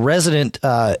our resident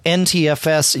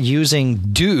NTFS using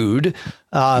dude,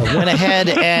 went ahead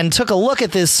and took a look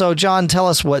at this. So, John, tell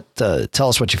us what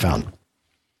you found.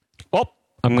 Well,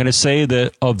 I'm going to say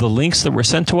that of the links that were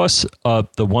sent to us,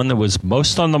 the one that was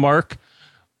most on the mark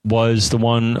was the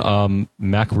one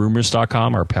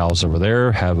MacRumors.com. Our pals over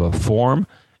there have a form,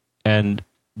 and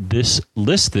this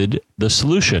listed the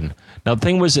solution. Now, the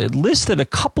thing was, it listed a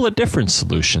couple of different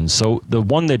solutions. So the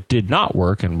one that did not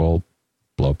work, and we'll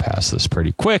blow past this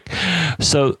pretty quick.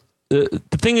 So the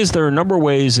thing is, there are a number of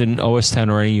ways in OS X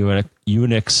or any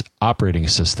Unix operating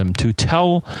system to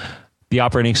tell the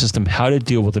operating system how to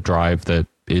deal with a drive that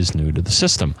is new to the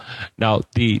system. Now,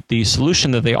 the solution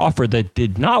that they offered that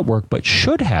did not work but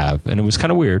should have, and it was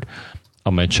kind of weird,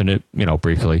 I'll mention it,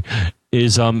 briefly,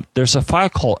 is there's a file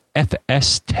called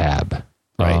fstab.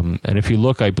 Right. And if you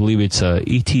look, I believe it's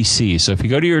etc. So if you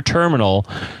go to your terminal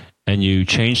and you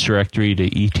change directory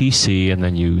to etc, and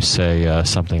then you say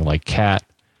something like cat,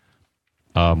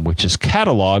 which is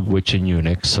catalog, which in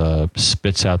Unix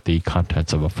spits out the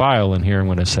contents of a file. And here I'm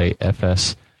going to say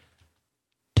fstab.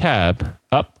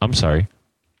 I'm sorry.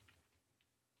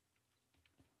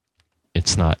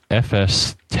 It's not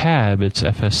fstab. It's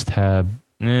fstab.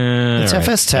 It's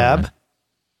fstab.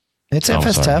 It's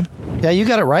fstab. Yeah, you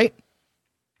got it right.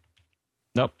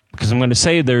 Nope, because I'm going to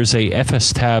say there's a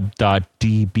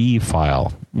fstab.db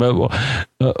file. But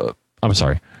I'm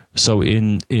sorry. So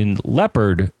in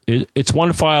Leopard, it's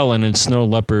one file, and in Snow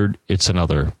Leopard, it's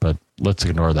another. But let's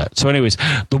ignore that. So anyways,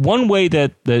 the one way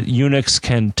that Unix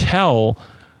can tell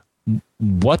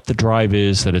what the drive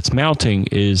is that it's mounting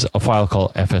is a file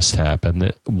called fstab.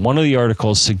 And one of the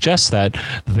articles suggests that.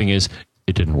 The thing is,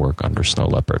 it didn't work under Snow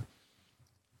Leopard.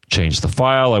 Changed the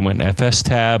file. I went in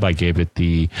fstab. I gave it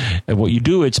and what you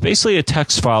do, it's basically a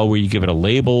text file where you give it a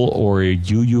label or a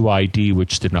UUID,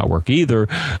 which did not work either,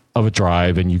 of a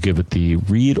drive, and you give it the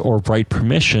read or write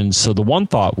permissions. So the one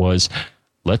thought was,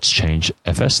 let's change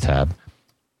fstab.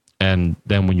 And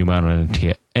then when you mount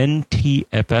an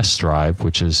NTFS drive,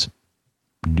 which is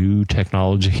new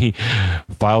technology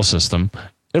file system,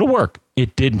 it'll work.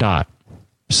 It did not.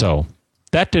 So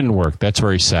that didn't work. That's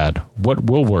very sad. What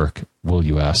will work, will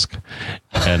you ask?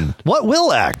 And what will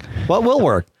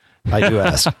work? I do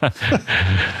ask.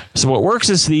 So what works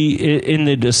is in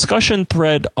the discussion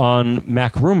thread on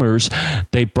Mac Rumors,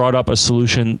 they brought up a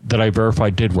solution that I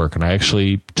verified did work. And I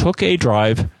actually took a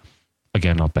drive,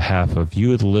 again, on behalf of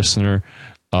you, the listener,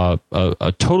 a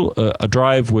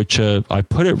drive which I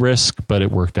put at risk, but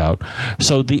it worked out.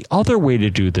 So the other way to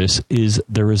do this is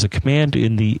there is a command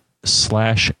in the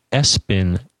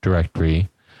 /sbin directory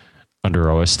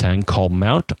under OS X called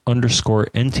mount_NTFS.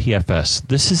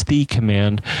 This is the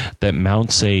command that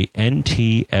mounts a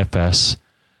NTFS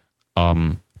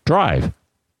drive.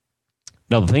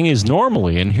 Now, the thing is,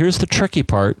 normally, and here's the tricky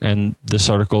part, and this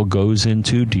article goes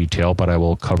into detail, but I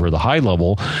will cover the high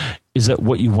level, is that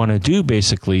what you want to do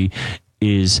basically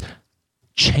is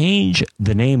change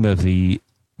the name of the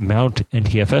mount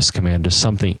NTFS command to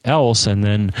something else, and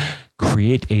then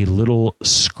create a little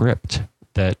script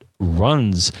that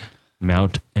runs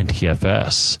mount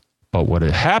NTFS. But what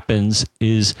happens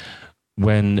is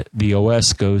when the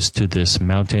OS goes to this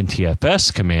mount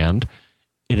NTFS command,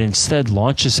 it instead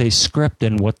launches a script,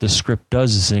 and what the script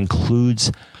does is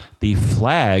includes the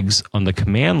flags on the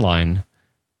command line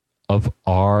of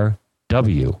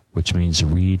RW, which means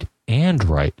read and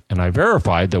write. And I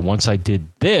verified that once I did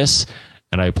this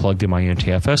and I plugged in my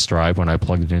NTFS drive, when I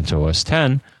plugged it into OS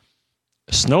 10,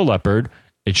 Snow Leopard,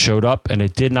 it showed up and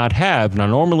it did not have. Now,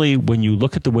 normally when you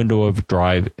look at the window of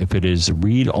drive, if it is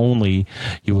read only,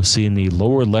 you will see in the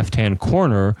lower left-hand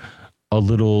corner a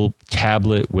little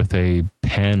tablet with a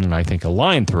pen and I think a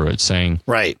line through it saying,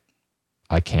 right,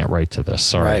 I can't write to this.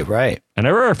 Sorry. Right. And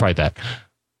I verified that.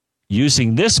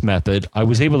 Using this method, I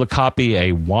was able to copy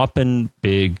a whopping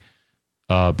big,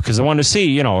 because I wanted to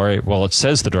see, all right, well, it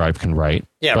says the drive can write.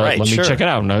 Yeah, but right. Let me sure. check it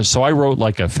out. Now, so I wrote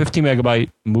like a 50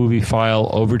 megabyte movie file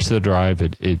over to the drive.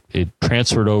 It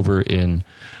transferred over in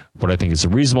what I think is a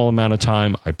reasonable amount of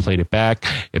time. I played it back.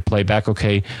 It played back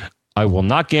okay. I will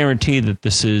not guarantee that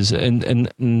this is, and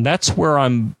that's where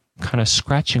I'm kind of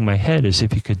scratching my head, is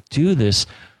if you could do this,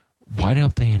 why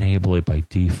don't they enable it by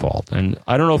default? And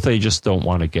I don't know if they just don't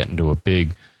want to get into a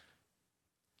big,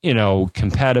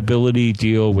 compatibility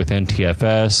deal with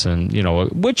NTFS, and,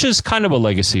 which is kind of a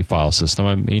legacy file system.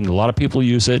 I mean, a lot of people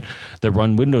use it that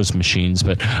run Windows machines,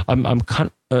 but I'm kind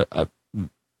of,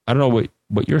 I don't know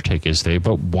what your take is, Dave,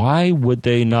 but why would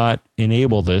they not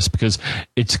enable this? Because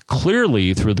it's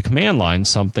clearly through the command line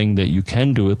something that you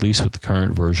can do, at least with the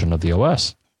current version of the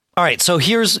OS. All right. So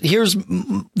here's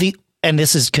the, and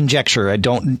this is conjecture. I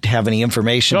don't have any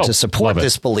information to support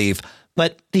this belief,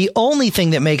 but the only thing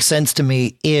that makes sense to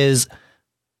me is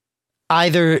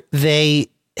either they've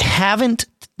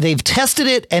tested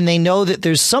it and they know that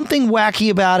there's something wacky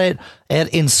about it, and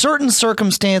in certain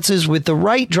circumstances with the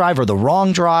right drive or the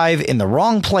wrong drive in the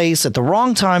wrong place at the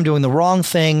wrong time doing the wrong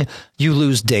thing, you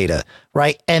lose data,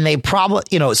 right? And they probably,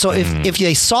 so if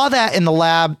they saw that in the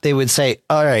lab, they would say,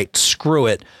 all right, screw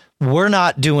it. We're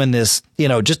not doing this,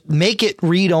 just make it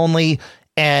read only,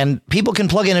 and people can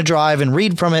plug in a drive and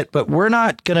read from it, but we're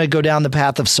not going to go down the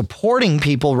path of supporting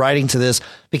people writing to this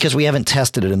because we haven't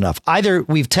tested it enough. Either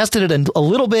we've tested it a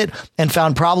little bit and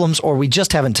found problems, or we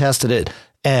just haven't tested it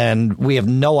and we have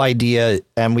no idea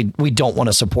and we don't want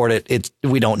to support it.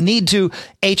 We don't need to.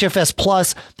 HFS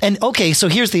Plus. And okay, so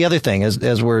here's the other thing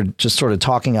as we're just sort of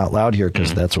talking out loud here,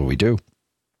 because that's what we do.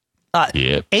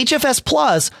 HFS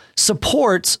Plus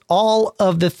supports all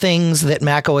of the things that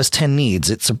Mac OS X needs.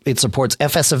 It supports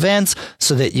FS events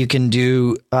so that you can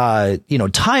do,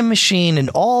 Time Machine and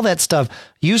all that stuff.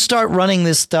 You start running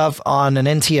this stuff on an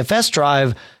NTFS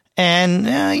drive and,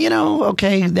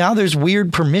 okay, now there's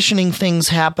weird permissioning things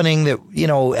happening that,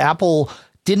 Apple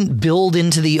didn't build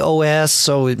into the OS.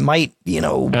 So it might,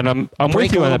 and I'm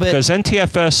with you on that, because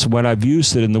NTFS, when I've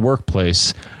used it in the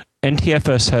workplace,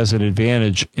 NTFS has an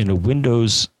advantage in a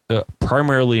Windows,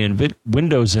 primarily in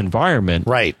Windows environment,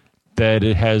 right? That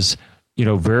it has,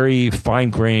 very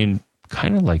fine-grained,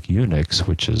 kind of like Unix,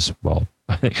 which is,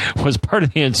 I think was part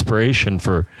of the inspiration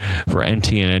for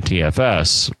NT and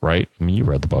NTFS, right? I mean, you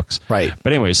read the books, right?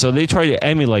 But anyway, so they try to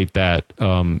emulate that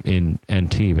in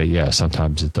NT, but yeah,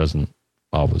 sometimes it doesn't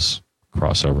always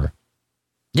cross over.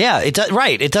 Yeah, it does.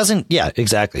 Right. It doesn't. Yeah,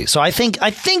 exactly. So I think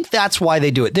that's why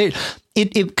they do it.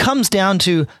 It comes down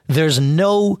to there's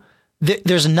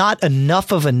not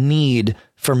enough of a need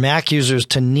for Mac users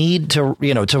to need to,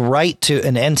 to write to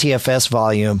an NTFS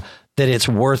volume that it's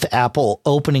worth Apple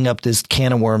opening up this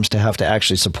can of worms to have to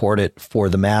actually support it for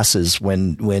the masses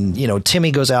when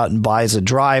Timmy goes out and buys a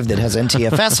drive that has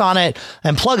NTFS on it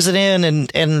and plugs it in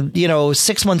and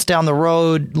 6 months down the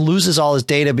road loses all his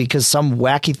data because some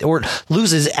wacky or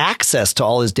loses access to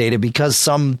all his data because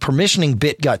some permissioning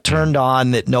bit got turned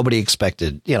on that nobody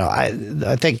expected.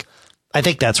 I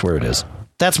think that's where it is.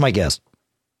 That's my guess.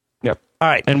 Yep. All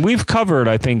right. And we've covered,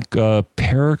 I think,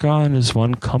 Paragon is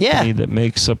one company that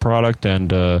makes a product,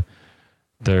 and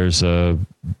there's a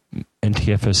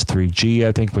NTFS 3G,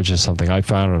 I think, which is something I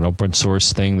found, an open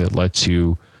source thing that lets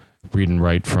you read and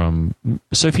write from.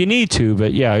 So if you need to,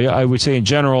 but yeah, I would say in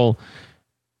general,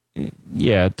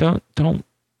 don't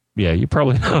you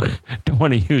probably don't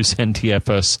want to use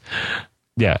NTFS.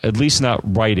 Yeah, at least not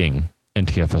writing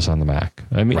NTFS on the Mac.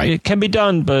 I mean, It can be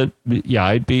done, but yeah,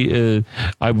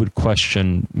 I would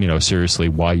question, seriously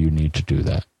why you need to do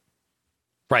that.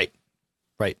 Right.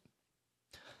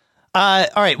 All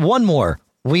right. One more.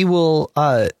 We will,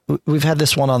 we've had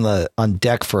this one on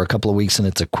deck for a couple of weeks and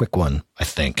it's a quick one, I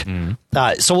think.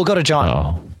 So we'll go to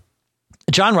John.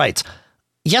 John writes,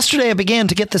 Yesterday, I began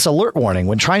to get this alert warning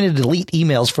when trying to delete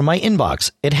emails from my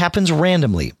inbox. It happens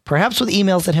randomly, perhaps with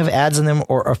emails that have ads in them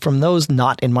or from those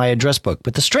not in my address book.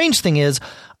 But the strange thing is,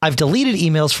 I've deleted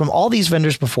emails from all these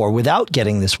vendors before without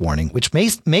getting this warning, which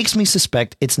makes me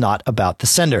suspect it's not about the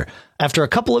sender. After a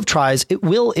couple of tries, it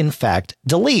will, in fact,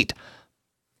 delete.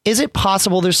 Is it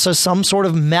possible there's some sort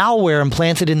of malware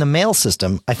implanted in the mail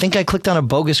system? I think I clicked on a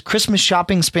bogus Christmas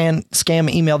shopping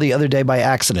scam email the other day by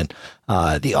accident.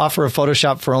 The offer of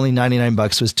Photoshop for only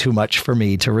 $99 was too much for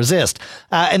me to resist.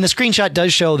 And the screenshot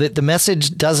does show that the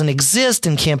message doesn't exist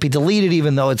and can't be deleted,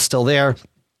 even though it's still there.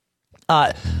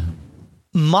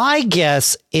 My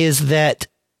guess is that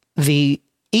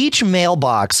each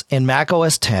mailbox in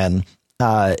macOS 10,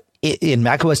 in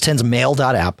macOS 10's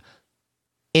mail.app,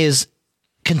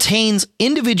 contains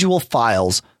individual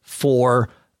files for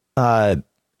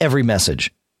every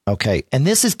message. Okay. And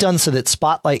this is done so that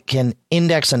Spotlight can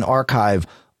index and archive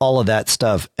all of that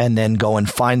stuff and then go and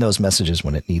find those messages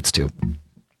when it needs to.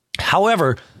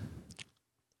 However,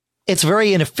 it's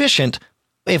very inefficient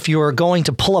if you're going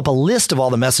to pull up a list of all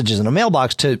the messages in a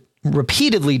mailbox to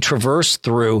repeatedly traverse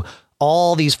through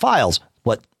all these files.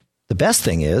 What the best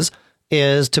thing is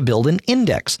to build an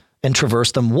index and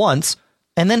traverse them once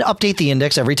and then update the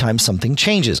index every time something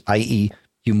changes, i.e.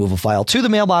 you move a file to the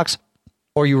mailbox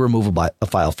or you remove a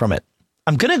file from it.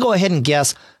 I'm going to go ahead and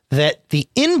guess that the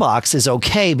inbox is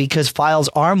okay because files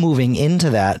are moving into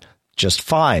that just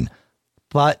fine.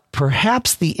 But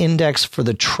perhaps the index for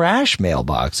the trash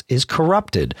mailbox is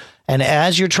corrupted. And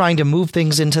as you're trying to move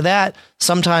things into that,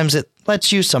 sometimes it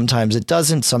lets you, sometimes it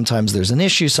doesn't, sometimes there's an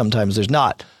issue, sometimes there's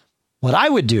not. What I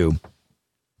would do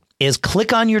is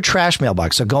click on your trash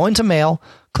mailbox. So go into mail,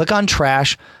 click on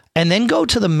trash, and then go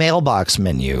to the mailbox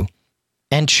menu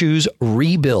and choose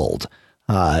rebuild.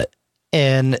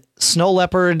 In Snow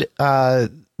Leopard,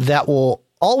 that will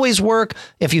always work.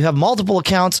 If you have multiple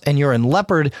accounts and you're in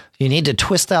Leopard, you need to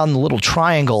twist down the little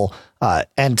triangle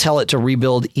and tell it to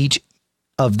rebuild each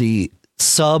of the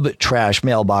sub trash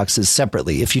mailboxes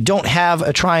separately. If you don't have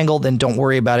a triangle, then don't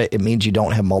worry about it. It means you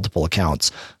don't have multiple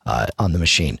accounts on the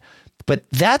machine. But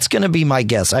that's going to be my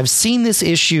guess. I've seen this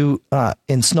issue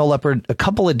in Snow Leopard a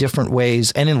couple of different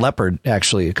ways, and in Leopard,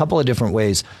 actually, a couple of different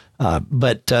ways.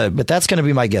 But that's going to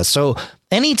be my guess. So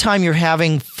anytime you're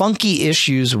having funky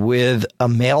issues with a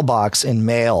mailbox in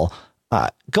Mail,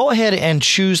 go ahead and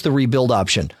choose the rebuild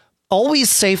option.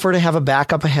 Always safer to have a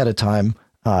backup ahead of time,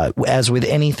 as with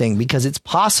anything, because it's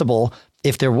possible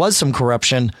if there was some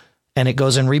corruption and it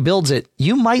goes and rebuilds it,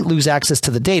 you might lose access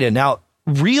to the data. Now,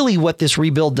 really what this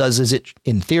rebuild does is it,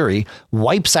 in theory,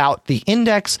 wipes out the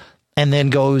index and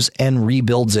then goes and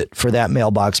rebuilds it for that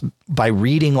mailbox by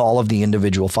reading all of the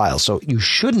individual files. So you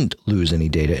shouldn't lose any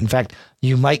data. In fact,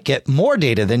 you might get more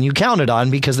data than you counted on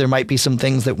because there might be some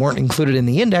things that weren't included in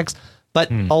the index,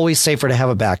 but always safer to have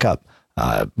a backup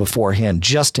beforehand,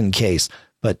 just in case.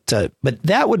 But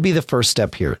that would be the first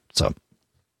step here. So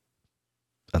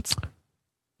that's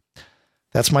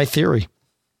my theory.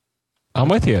 I'm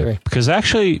with you, because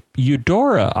actually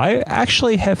Eudora, I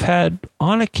actually have had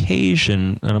on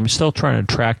occasion, and I'm still trying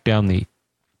to track down the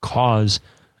cause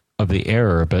of the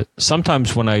error, but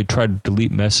sometimes when I try to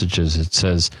delete messages, it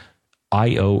says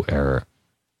IO error.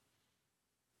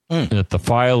 That the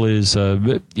file is,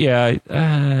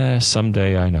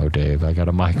 someday I know, Dave, I got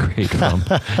to migrate from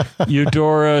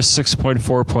Eudora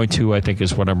 6.4.2, I think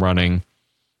is what I'm running.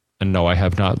 And no, I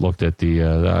have not looked at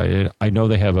the, I know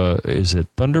they have is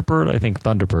it Thunderbird? I think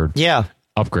Thunderbird. Yeah.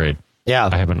 Upgrade. Yeah.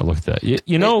 I haven't looked at that.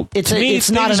 You know, it's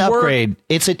not an upgrade.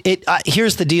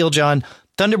 Here's the deal, John.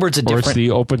 Thunderbird's a different. Or it's the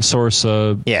open source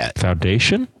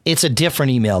foundation. It's a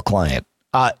different email client.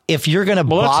 If you're going to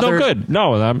bother. Well, that's no good.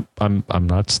 No, I'm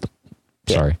not.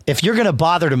 Sorry. If you're going to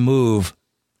bother to move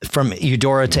from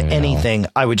Eudora to anything,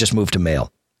 I would just move to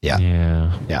Mail. Yeah.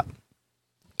 Yeah.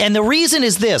 And the reason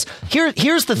is this.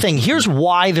 Here's the thing. Here's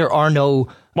why there are no.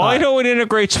 Well, I know it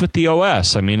integrates with the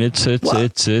OS. I mean, it's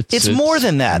more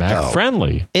than that, Mac though.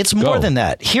 Friendly. It's more than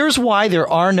that. Here's why there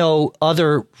are no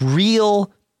other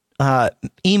real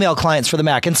email clients for the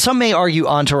Mac. And some may argue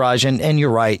Entourage, and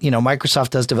you're right. You know, Microsoft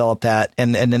does develop that,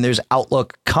 and then there's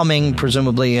Outlook coming,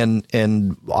 presumably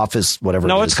in Office, whatever.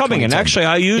 No, it's coming. And actually,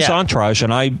 I use Entourage,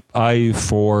 and I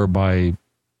for my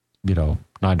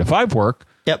 9-to-5 work.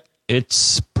 Yep.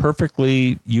 It's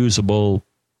perfectly usable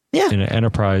in an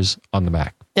enterprise on the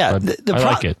Mac. Yeah, I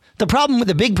like it.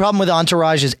 The big problem with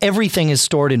Entourage is everything is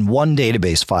stored in one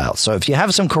database file. So if you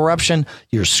have some corruption,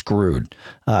 you're screwed.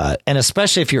 And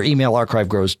especially if your email archive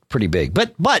grows pretty big.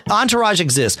 But Entourage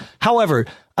exists. However,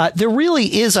 there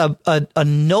really is a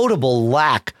notable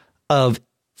lack of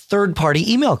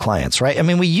third-party email clients, right? I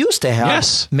mean, we used to have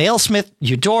MailSmith,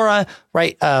 Eudora,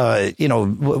 right?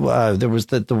 There was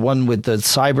the one with the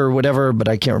cyber whatever, but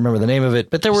I can't remember the name of it.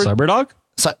 But there were CyberDog.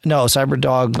 No,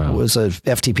 CyberDog was a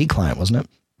FTP client, wasn't it?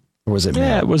 Or was it?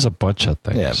 Yeah, it was a bunch of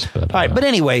things. Yeah. But, all right, but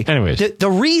anyways,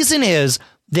 the reason is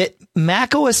that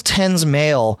Mac OS X's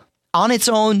Mail on its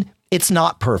own, it's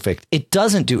not perfect. It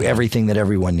doesn't do everything that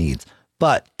everyone needs.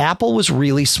 But Apple was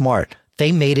really smart.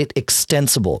 They made it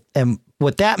extensible. And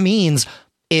what that means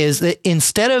is that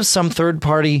instead of some third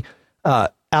party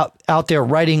out there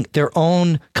writing their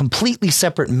own completely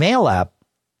separate mail app,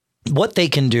 what they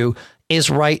can do is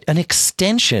write an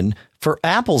extension for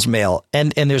Apple's Mail.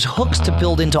 And there's hooks to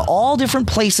build into all different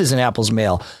places in Apple's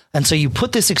Mail. And so you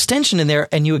put this extension in there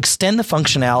and you extend the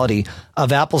functionality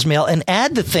of Apple's Mail and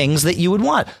add the things that you would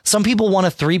want. Some people want a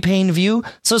 3-pane view.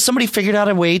 So somebody figured out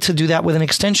a way to do that with an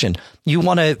extension. You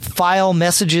want to file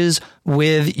messages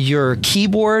with your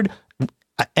keyboard.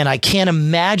 And I can't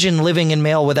imagine living in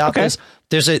Mail without this.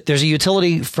 There's a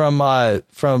utility from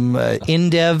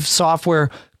InDev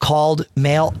software called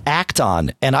Mail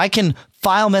Acton, and I can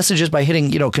file messages by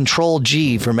hitting Control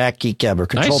G for Mac Geek Gab or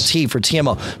Control T for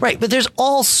TMO. Right, but there's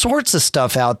all sorts of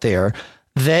stuff out there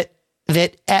that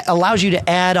allows you to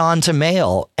add on to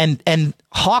Mail. And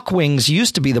Hawkwings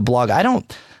used to be the blog. I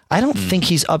don't think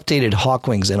he's updated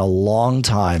Hawkwings in a long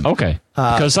time. Okay,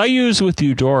 because I use with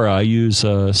Eudora, I use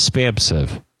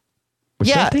SpamSieve.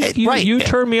 Which I think you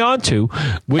turned me on to,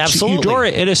 which Absolutely.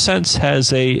 Eudora in a sense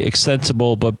has a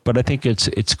extensible, but I think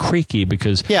it's creaky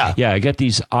because I get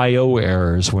these IO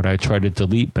errors when I try to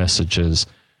delete messages,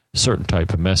 certain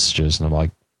type of messages, and I'm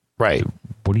like, right,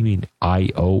 what do you mean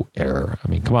IO error? I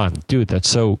mean, come on, dude, that's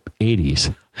so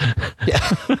 80s.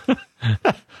 Yeah.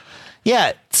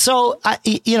 Yeah. So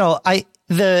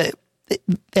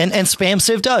And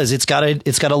SpamSieve does. It's got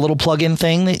a little plug-in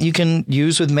thing that you can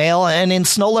use with Mail. And in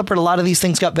Snow Leopard, a lot of these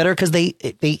things got better because they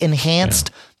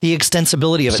enhanced the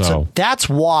extensibility of it. So that's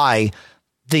why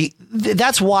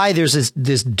there's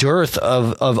this dearth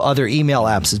of other email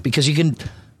apps, is because you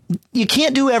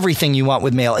can't do everything you want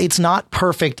with Mail. It's not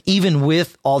perfect even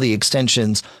with all the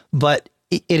extensions, but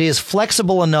it is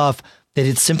flexible enough that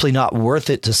it's simply not worth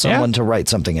it to someone to write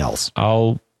something else.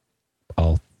 I'll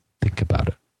think about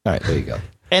it. All right, there you go.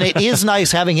 And it is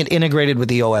nice having it integrated with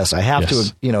the OS. I have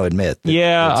to, admit.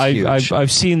 Yeah,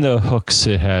 I've seen the hooks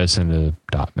it has in the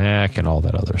 .Mac and all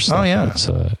that other stuff. Oh yeah,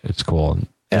 it's cool.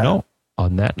 And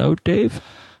on that note, Dave,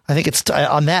 I think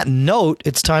on that note,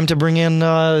 it's time to bring in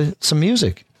some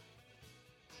music.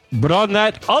 But on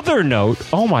that other note,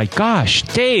 oh my gosh,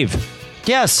 Dave.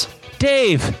 Yes,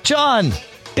 Dave, John.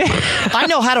 I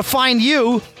know how to find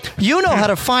you. You know how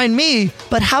to find me.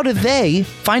 But how do they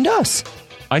find us?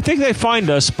 I think they find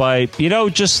us by,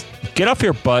 just get off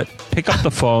your butt, pick up the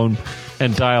phone,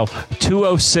 and dial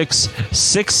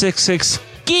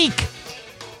 206-666-GEEK.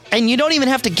 And you don't even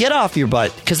have to get off your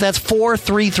butt, because that's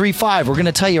 4335. We're going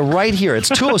to tell you right here. It's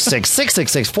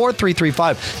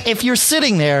 206-666-4335. If you're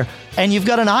sitting there and you've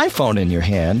got an iPhone in your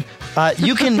hand,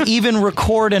 you can even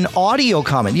record an audio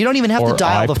comment. You don't even have to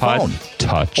dial the phone.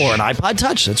 Touch. Or an iPod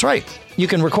Touch. That's right. You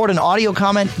can record an audio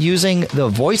comment using the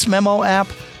Voice Memo app.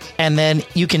 And then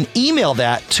you can email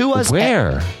that to us.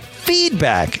 Where? At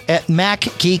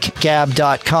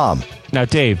feedback@macgeekgab.com. Now,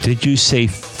 Dave, did you say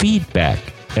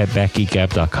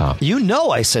feedback@macgeekgab.com? You know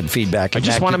I said feedback. I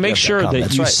just want to make sure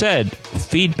that you said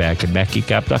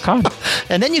feedback@macgeekgab.com.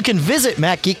 And then you can visit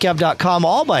macgeekgab.com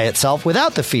all by itself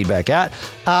without the feedback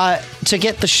to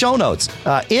get the show notes.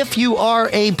 If you are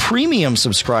a premium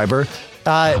subscriber,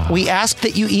 we ask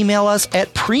that you email us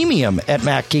at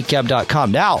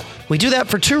premium@macgeekgab.com. Now, we do that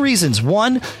for two reasons.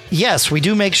 One, yes, we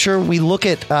do make sure we look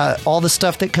at all the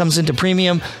stuff that comes into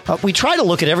premium. We try to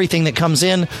look at everything that comes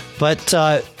in, but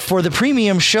for the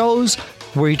premium shows,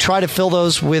 we try to fill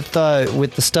those with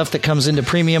the stuff that comes into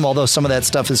premium, although some of that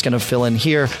stuff is going to fill in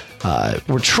here.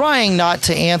 We're trying not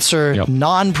to answer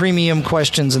non-premium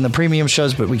questions in the premium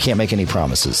shows, but we can't make any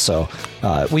promises. So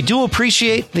we do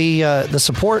appreciate the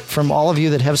support from all of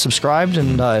you that have subscribed,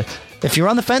 and if you're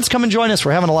on the fence, come and join us.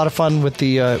 We're having a lot of fun with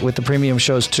the premium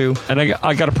shows too. And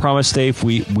I got to promise, Dave,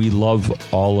 we love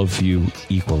all of you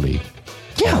equally.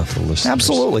 Yeah,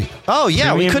 absolutely. Oh,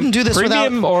 yeah, we couldn't do this without...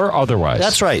 Premium or otherwise.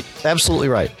 That's right. Absolutely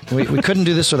right. We couldn't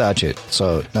do this without you.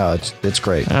 So, no, it's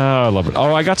great. Oh, I love it.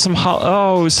 Oh, I got some...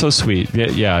 it was so sweet.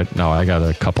 Yeah, no, I got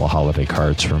a couple of holiday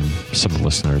cards from some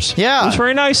listeners. Yeah. It was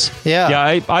very nice. Yeah.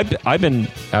 Yeah, I've been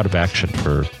out of action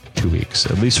for 2 weeks,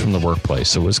 at least from the workplace.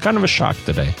 So it was kind of a shock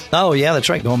today. Oh, yeah, that's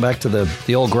right. Going back to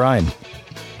the old grind.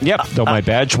 Yep. Though my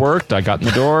badge worked, I got in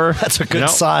the door. That's a good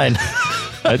sign.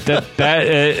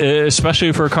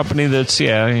 Especially for a company that's,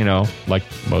 like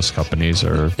most companies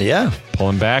are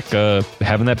pulling back,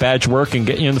 having that badge work and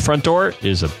getting you in the front door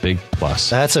is a big plus.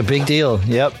 That's a big deal.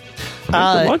 Yep.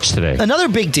 I'm lunch today. Another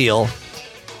big deal,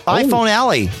 iPhone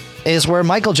Alley is where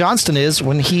Michael Johnston is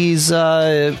when he's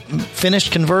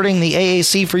finished converting the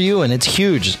AAC for you, and it's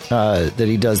huge that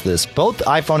he does this. Both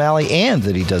iPhone Alley and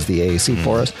that he does the AAC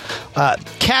for us.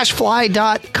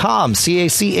 Cachefly.com,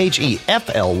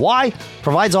 CACHEFLY,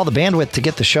 provides all the bandwidth to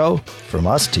get the show from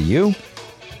us to you.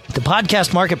 The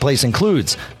podcast marketplace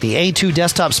includes the A2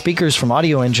 desktop speakers from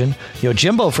Audio Engine,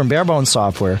 Yojimbo from Barebones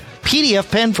Software, PDF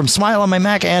Pen from Smile on My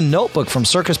Mac, and Notebook from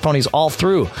Circus Ponies, all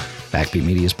through Backbeat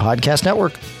Media's podcast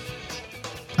network.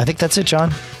 I think that's it,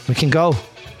 John. We can go.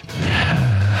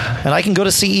 And I can go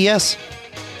to CES.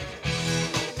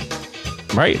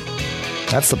 Right.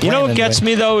 That's the plan. What gets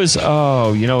me, though, is,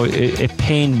 it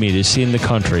pained me to see in the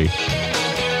country.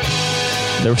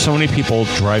 There were so many people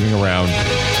driving around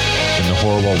in the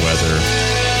horrible weather.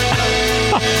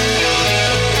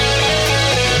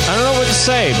 I don't know what to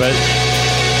say, but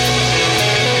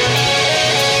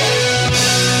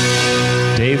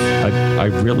Dave, I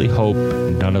really hope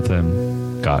none of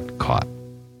them got caught.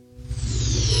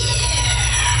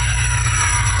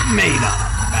 Made up.